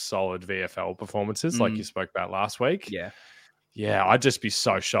 super solid VFL performances like you spoke about last week. Yeah, I'd just be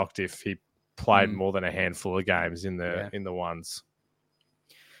so shocked if he played more than a handful of games in the ones.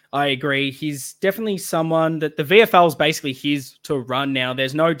 I agree. He's definitely someone that the VFL is basically his to run now.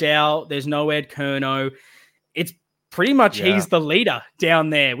 There's no doubt. There's no Ed Kerno. It's pretty much he's the leader down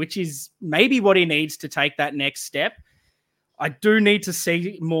there, which is maybe what he needs to take that next step. I do need to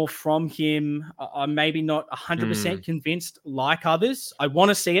see more from him. I'm maybe not 100% convinced like others. I want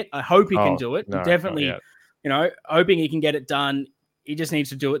to see it. I hope he can do it. No, definitely, hoping he can get it done. He just needs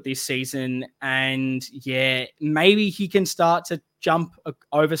to do it this season. And maybe he can start to jump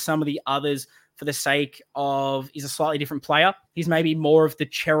over some of the others for the sake of he's a slightly different player. He's maybe more of the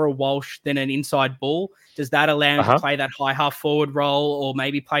Cheryl Walsh than an inside bull. Does that allow him to play that high half forward role or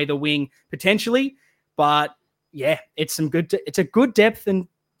maybe play the wing potentially? But it's a good depth and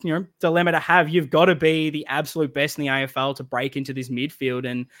dilemma to have. You've got to be the absolute best in the AFL to break into this midfield,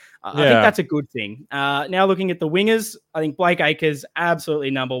 and I think that's a good thing. Now looking at the wingers, I think Blake Acres absolutely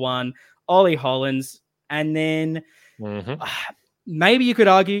number one, Ollie Hollins, and then maybe you could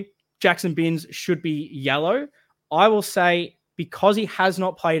argue Jackson Binns should be yellow. I will say because he has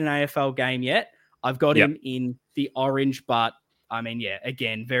not played an AFL game yet, I've got him in the orange. But I mean,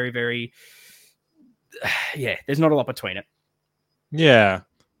 again, very, very. There's not a lot between it. Yeah.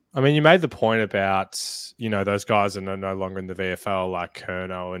 I mean, you made the point about, those guys are no longer in the VFL, like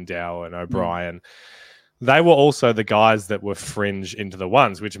Kerno and Dow and O'Brien. They were also the guys that were fringe into the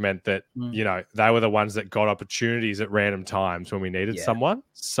ones, which meant that, they were the ones that got opportunities at random times when we needed someone.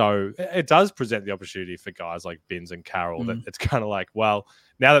 So it does present the opportunity for guys like Binns and Carroll that it's kind of like, well,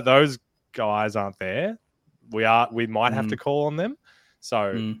 now that those guys aren't there, we might have to call on them.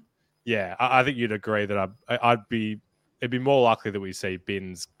 So Yeah, I think you'd agree that it'd be more likely that we see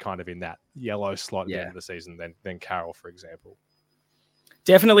Binns kind of in that yellow slot at the end of the season than Carroll, for example.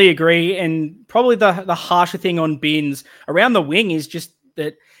 Definitely agree. And probably the harsher thing on Binns around the wing is just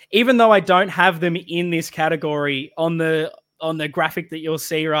that even though I don't have them in this category on the graphic that you'll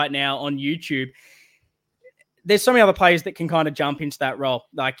see right now on YouTube, there's so many other players that can kind of jump into that role.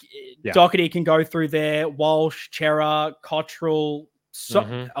 Like Doherty can go through there, Walsh, Chera, Cottrell,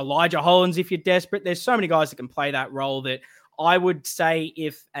 Elijah Hollands if you're desperate. There's so many guys that can play that role that I would say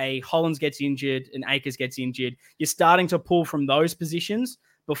if a Hollands gets injured and Akers gets injured, you're starting to pull from those positions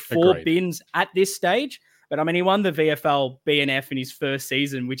before Binns at this stage. But I mean, he won the VFL BNF in his first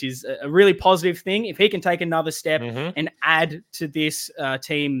season, which is a really positive thing. If he can take another step and add to this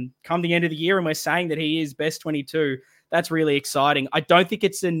team come the end of the year, and we're saying that he is best 22, that's really exciting. I don't think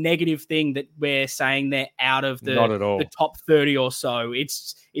it's a negative thing that we're saying they're out of the top 30 or so.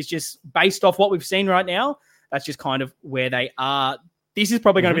 It's just based off what we've seen right now. That's just kind of where they are. This is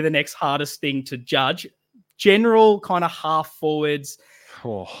probably going to be the next hardest thing to judge. General kind of half forwards.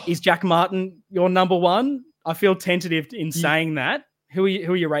 Is Jack Martin your number one? I feel tentative in saying that. Who are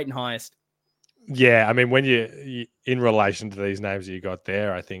you rating highest? Yeah, I mean, when you in relation to these names that you got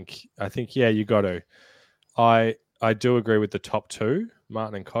there, I think yeah, you got to. I do agree with the top two,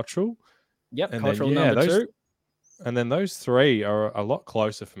 Martin and Cottrell. Yep, and Cottrell number two. And then those three are a lot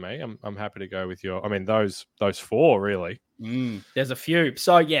closer for me. I'm happy to go with those four really. There's a few.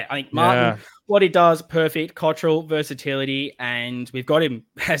 So yeah, I think Martin, what he does, perfect. Cottrell, versatility, and we've got him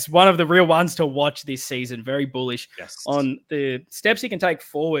as one of the real ones to watch this season. Very bullish on the steps he can take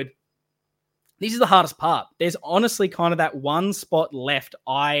forward. This is the hardest part. There's honestly kind of that one spot left.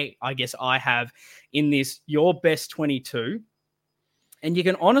 I guess I have in this your best 22, and you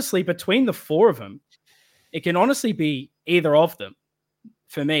can honestly between the four of them, it can honestly be either of them.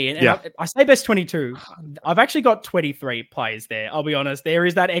 For me, and I say best 22. I've actually got 23 players there. I'll be honest. There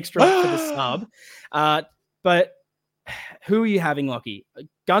is that extra for the sub. But who are you having, Lockie?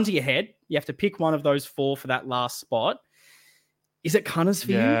 Gun to your head. You have to pick one of those four for that last spot. Is it Cunners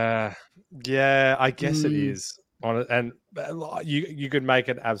for you? Yeah, I guess it is. And you could make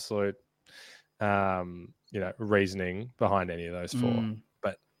an absolute, reasoning behind any of those four.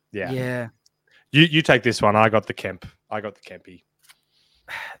 But yeah. You take this one. I got the Kemp. I got the Kempy.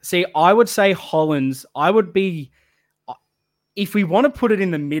 See, I would say Hollands. I would be, if we want to put it in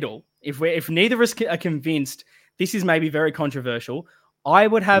the middle, if neither of us are convinced, this is maybe very controversial. I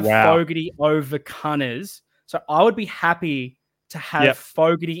would have Fogarty over Cunners. So I would be happy to have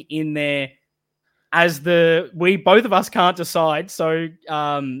Fogarty in there as both of us can't decide. So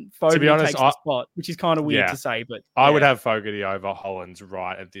Fogarty to be honest, takes the spot, which is kind of weird to say, but I would have Fogarty over Hollands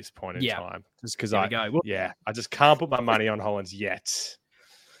right at this point in time, just because I just can't put my money on Hollands yet.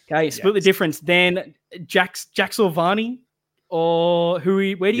 Okay, split the difference. Then Jack Silvani, or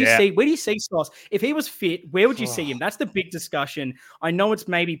where do you see Sauce? If he was fit, where would you see him? That's the big discussion. I know it's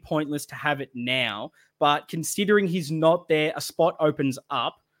maybe pointless to have it now, but considering he's not there, a spot opens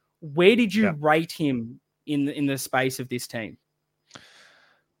up. Where did you rate him in the space of this team?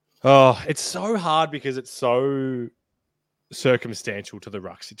 Oh, it's so hard because it's so circumstantial to the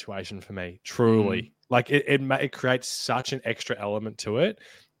ruck situation for me. Truly, like it creates such an extra element to it.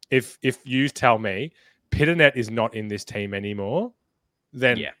 If you tell me Pitternet is not in this team anymore,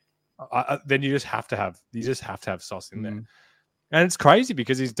 then then you just have to have Sauce in there. And it's crazy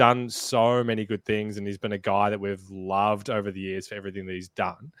because he's done so many good things, and he's been a guy that we've loved over the years for everything that he's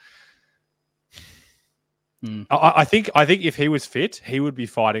done. I think if he was fit, he would be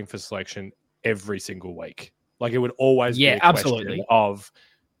fighting for selection every single week. Like it would always be a question of,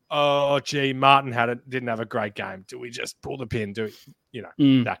 oh, gee, Martin didn't have a great game. Do we just pull the pin?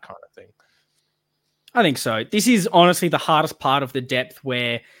 That kind of thing. I think so. This is honestly the hardest part of the depth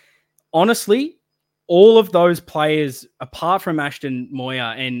where, honestly, all of those players, apart from Ashton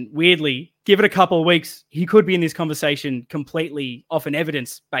Moir, and weirdly, give it a couple of weeks, he could be in this conversation completely off an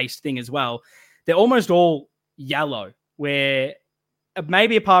evidence-based thing as well. They're almost all yellow, where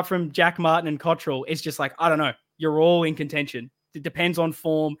maybe apart from Jack Martin and Cottrell, it's just like, I don't know, you're all in contention. It depends on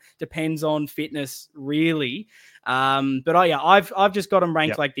form, depends on fitness, really. But I've just got them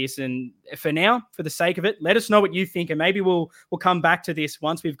ranked like this. And for now, for the sake of it, let us know what you think, and maybe we'll come back to this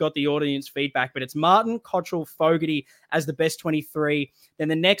once we've got the audience feedback. But it's Martin, Cottrell, Fogarty as the best 23. Then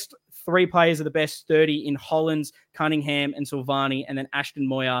the next three players are the best 30 in Hollands, Cunningham, and Silvani, and then Ashton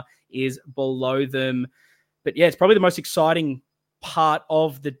Moir is below them. But yeah, it's probably the most exciting part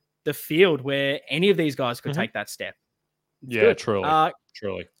of the field where any of these guys could take that step.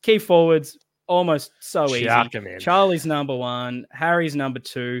 Truly. Key forwards, Almost so easy. Chuck him in. Charlie's number 1. Harry's number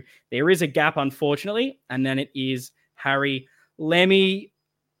 2. There is a gap, unfortunately, and then it is Harry. Lemmy,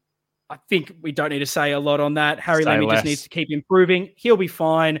 I think we don't need to say a lot on that. Harry Lemmy just needs to keep improving. He'll be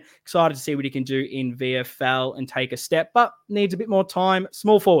fine. Excited to see what he can do in VFL and take a step, but needs a bit more time.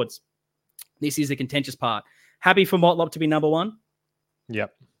 Small forwards. This is the contentious part. Happy for Motlop to be number 1?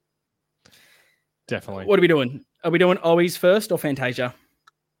 Yep. Definitely. What are we doing? Are we doing Owies first or Fantasia?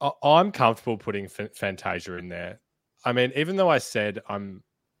 I'm comfortable putting Fantasia in there. I mean, even though I said I'm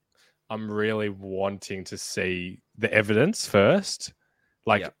really wanting to see the evidence first,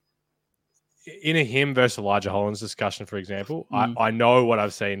 like in a him versus Elijah Hollands discussion, for example, I know what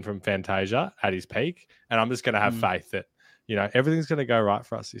I've seen from Fantasia at his peak, and I'm just going to have faith that, everything's going to go right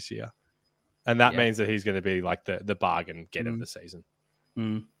for us this year. And that means that he's going to be like the bargain get of the season.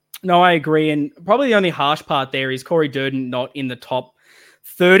 No, I agree. And probably the only harsh part there is Corey Durden not in the top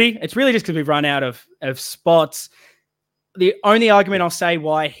 30. It's really just because we've run out of spots. The only argument I'll say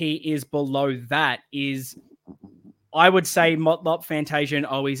why he is below that is I would say Motlop, Fantasia, and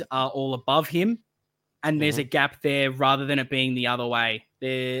Owies are all above him. And there's a gap there rather than it being the other way.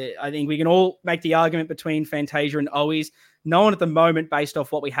 I think we can all make the argument between Fantasia and Owies. No one at the moment, based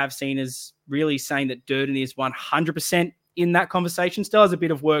off what we have seen, is really saying that Durden is 100% in that conversation. Still has a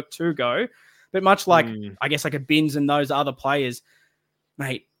bit of work to go. But much like, I guess, like a Binns and those other players,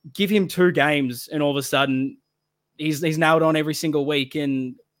 mate, give him 2 games and all of a sudden he's nailed on every single week.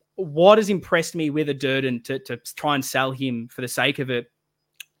 And what has impressed me with a Durden to try and sell him for the sake of it,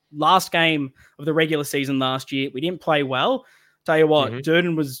 last game of the regular season last year, we didn't play well. Tell you what,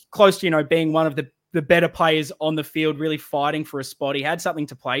 Durden was close to, being one of the better players on the field, really fighting for a spot. He had something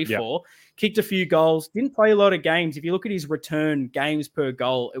to play for, kicked a few goals, didn't play a lot of games. If you look at his return games per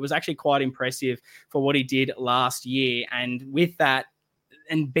goal, it was actually quite impressive for what he did last year. And with that,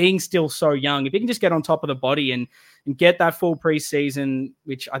 and being still so young, if he can just get on top of the body and get that full preseason,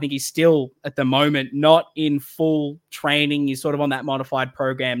 which I think he's still at the moment not in full training, he's sort of on that modified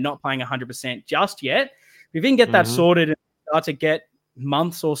program, not playing 100% just yet. If he can get that sorted and start to get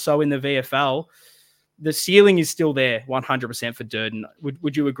months or so in the VFL, the ceiling is still there 100% for Durden.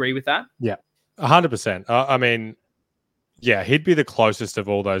 Would you agree with that? Yeah, 100%. I mean, yeah, he'd be the closest of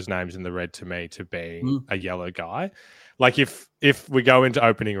all those names in the red to me to being a yellow guy. Like if we go into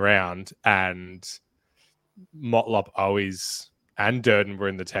opening round and Motlop, Owies, and Durden were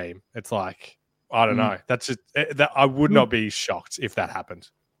in the team, it's like, I don't know. That's just I would not be shocked if that happened.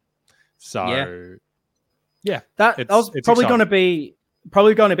 So yeah, that was probably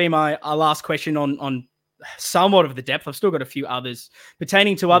going to be my last question on somewhat of the depth. I've still got a few others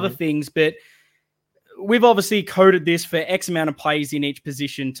pertaining to other things, but we've obviously coded this for X amount of players in each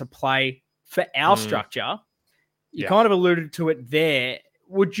position to play for our structure. You kind of alluded to it there.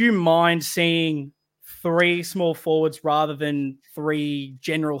 Would you mind seeing 3 small forwards rather than 3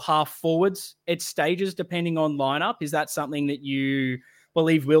 general half forwards at stages, depending on lineup? Is that something that you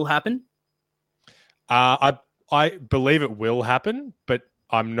believe will happen? I believe it will happen, but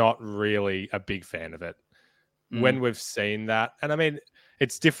I'm not really a big fan of it. When we've seen that, and I mean,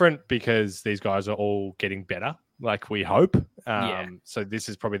 it's different because these guys are all getting better, like we hope. So this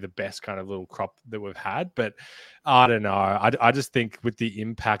is probably the best kind of little crop that we've had. But I don't know. I just think with the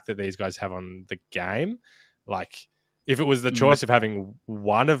impact that these guys have on the game, like if it was the choice of having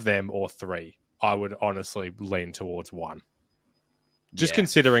one of them or 3, I would honestly lean towards 1. Just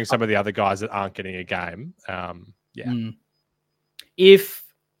considering some of the other guys that aren't getting a game. If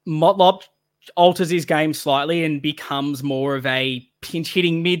Motlop alters his game slightly and becomes more of a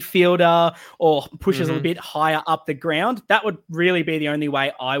pinch-hitting midfielder or pushes a bit higher up the ground, that would really be the only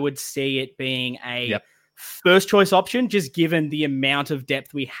way I would see it being a first-choice option, just given the amount of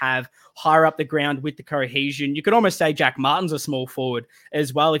depth we have higher up the ground with the cohesion. You could almost say Jack Martin's a small forward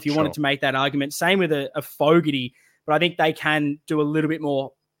as well if you wanted to make that argument. Same with a Fogarty, but I think they can do a little bit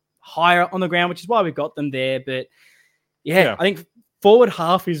more higher on the ground, which is why we've got them there. But I think forward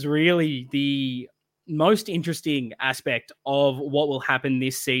half is really the most interesting aspect of what will happen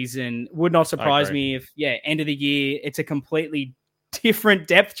this season. Would not surprise me if, end of the year, it's a completely different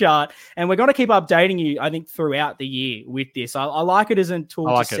depth chart. And we're going to keep updating you, I think, throughout the year with this. I like it as a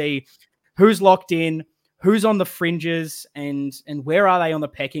tool to see who's locked in, who's on the fringes, and where are they on the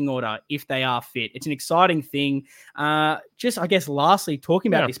pecking order if they are fit. It's an exciting thing. Just, I guess, lastly,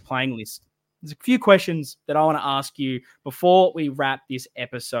 talking about this playing list, there's a few questions that I want to ask you before we wrap this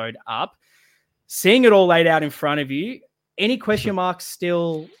episode up. Seeing it all laid out in front of you, any question marks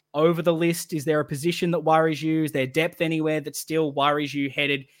still over the list? Is there a position that worries you? Is there depth anywhere that still worries you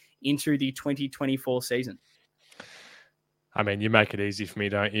headed into the 2024 season? I mean, you make it easy for me,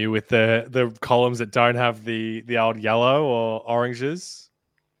 don't you, with the columns that don't have the old yellow or oranges.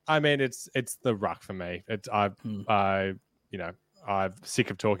 I mean, it's the ruck for me. I'm sick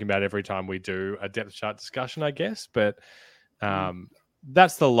of talking about it every time we do a depth chart discussion, I guess. But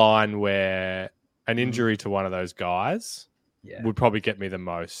that's the line where an injury to one of those guys would probably get me the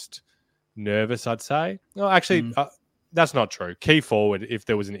most nervous, I'd say. No, actually, that's not true. Key forward, if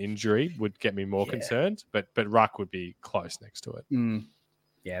there was an injury, would get me more concerned, but ruck would be close next to it.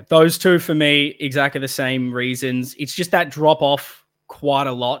 Yeah, those two for me, exactly the same reasons. It's just that drop off quite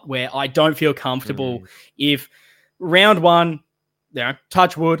a lot where I don't feel comfortable if round one,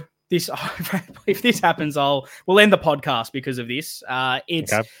 touch wood. If this happens, we'll end the podcast because of this.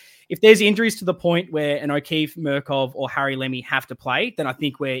 If there's injuries to the point where an O'Keefe, Murkov, or Harry Lemmy have to play, then I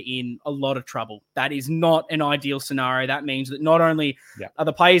think we're in a lot of trouble. That is not an ideal scenario. That means that not only are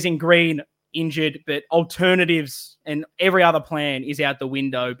the players in green injured, but alternatives and every other plan is out the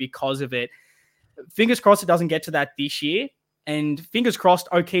window because of it. Fingers crossed it doesn't get to that this year. And fingers crossed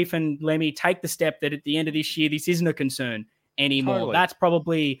O'Keefe and Lemmy take the step that at the end of this year, this isn't a concern anymore. Totally. That's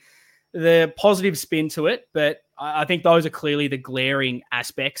probably the positive spin to it, but I think those are clearly the glaring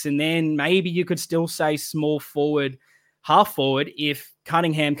aspects. And then maybe you could still say small forward, half forward, if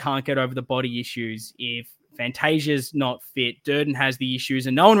Cunningham can't get over the body issues, if Fantasia's not fit, Durden has the issues,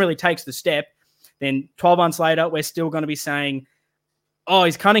 and no one really takes the step, then 12 months later, we're still going to be saying, oh,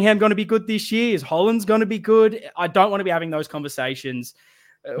 is Cunningham going to be good this year? Is Holland's going to be good? I don't want to be having those conversations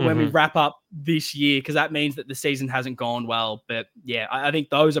when we wrap up this year, because that means that the season hasn't gone well. But yeah, I think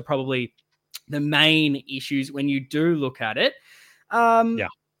those are probably the main issues when you do look at it. And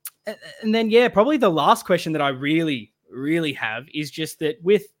then, probably the last question that I really, really have is just that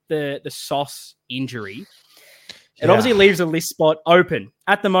with the Sauce injury, it obviously leaves a list spot open.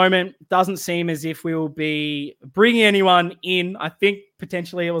 At the moment, doesn't seem as if we will be bringing anyone in. I think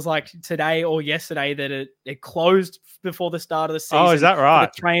potentially it was like today or yesterday that it closed before the start of the season. Oh, is that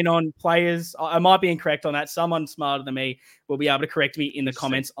right? To train on players. I might be incorrect on that. Someone smarter than me will be able to correct me in the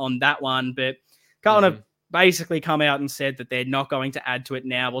comments on that one. But Carlton have basically come out and said that they're not going to add to it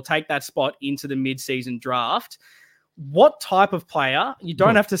now. We'll take that spot into the mid-season draft. What type of player? You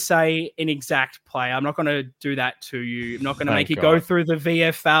don't have to say an exact player. I'm not going to do that to you. I'm not going to make you go through the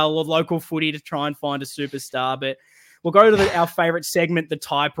VFL or local footy to try and find a superstar, but we'll go to our favorite segment, the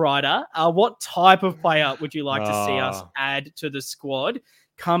typewriter. What type of player would you like to see us add to the squad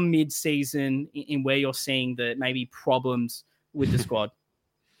come mid-season in where you're seeing the maybe problems with the squad?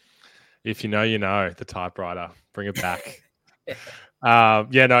 If you know, the typewriter. Bring it back.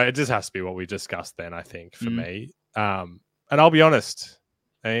 It just has to be what we discussed then, I think, for me. And I'll be honest,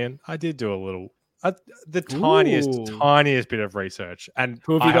 Ian, I did do a little, the tiniest bit of research. And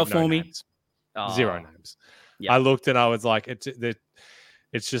who have you got for me? Zero names. I looked and I was like,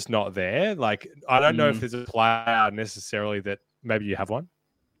 it's just not there. Like, I don't know if there's a player necessarily that maybe you have one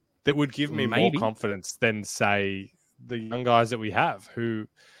that would give me more confidence than, say, the young guys that we have who,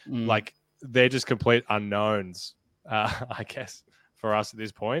 like, they're just complete unknowns, I guess, for us at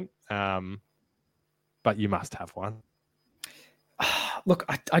this point. But you must have one. Look,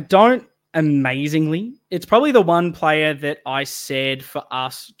 I don't amazingly. It's probably the one player that I said for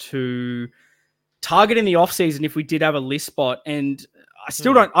us to target in the offseason if we did have a list spot. And I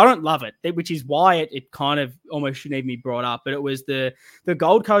still don't love it, which is why it kind of almost shouldn't even be brought up. But it was the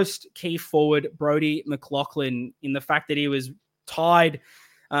Gold Coast key forward, Brodie McLaughlin, in the fact that he was tied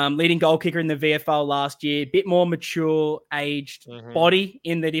leading goal kicker in the VFL last year, bit more mature, aged body,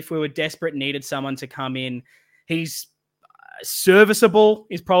 in that if we were desperate and needed someone to come in, he's serviceable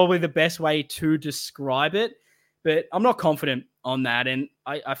is probably the best way to describe it. But I'm not confident on that. And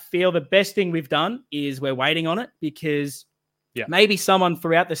I feel the best thing we've done is we're waiting on it, because maybe someone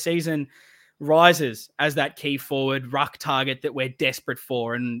throughout the season rises as that key forward ruck target that we're desperate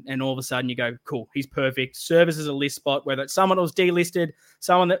for. And all of a sudden you go, cool, he's perfect. Serves as a list spot, whether it's someone that was delisted,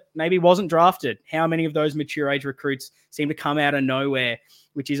 someone that maybe wasn't drafted. How many of those mature age recruits seem to come out of nowhere,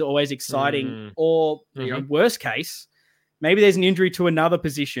 which is always exciting. Or, worst case, maybe there's an injury to another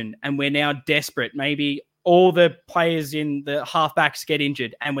position and we're now desperate. Maybe all the players in the halfbacks get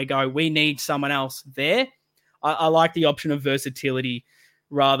injured and we go, we need someone else there. I like the option of versatility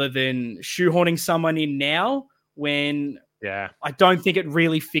rather than shoehorning someone in now when I don't think it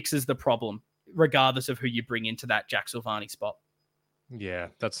really fixes the problem, regardless of who you bring into that Jack Silvani spot. Yeah,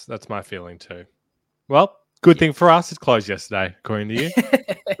 that's my feeling too. Well, good thing for us, it's closed yesterday, according to you.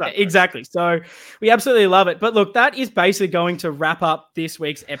 Exactly. So we absolutely love it. But look, that is basically going to wrap up this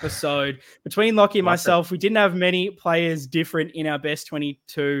week's episode. Between Lockie and myself, we didn't have many players different in our best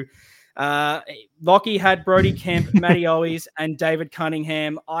 22. Lockie had Brody Kemp, Matty Owies, and David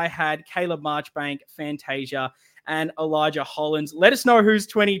Cunningham. I had Caleb Marchbank, Fantasia, and Elijah Hollins. Let us know who's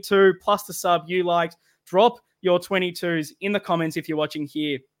 22 plus the sub you liked. Drop your 22s in the comments if you're watching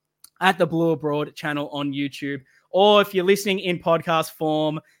here at the Blue Abroad channel on YouTube, or if you're listening in podcast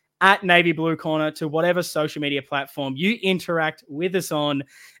form at Navy Blue Corner to whatever social media platform you interact with us on.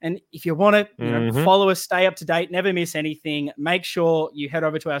 And if you want to follow us, stay up to date, never miss anything, make sure you head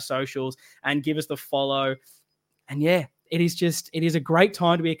over to our socials and give us the follow. And yeah, it is a great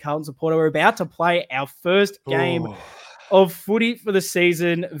time to be a Carlton supporter. We're about to play our first game of footy for the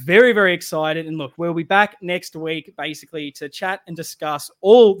season. Very, very excited. And look, we'll be back next week basically to chat and discuss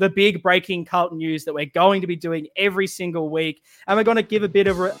all the big breaking Carlton news that we're going to be doing every single week. And we're going to give a bit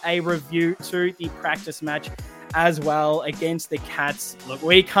of a review to the practice match as well against the Cats. Look,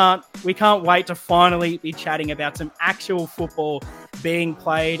 we can't wait to finally be chatting about some actual football being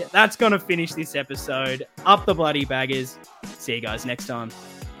played. That's going to finish this episode. Up the bloody baggers. See you guys next time.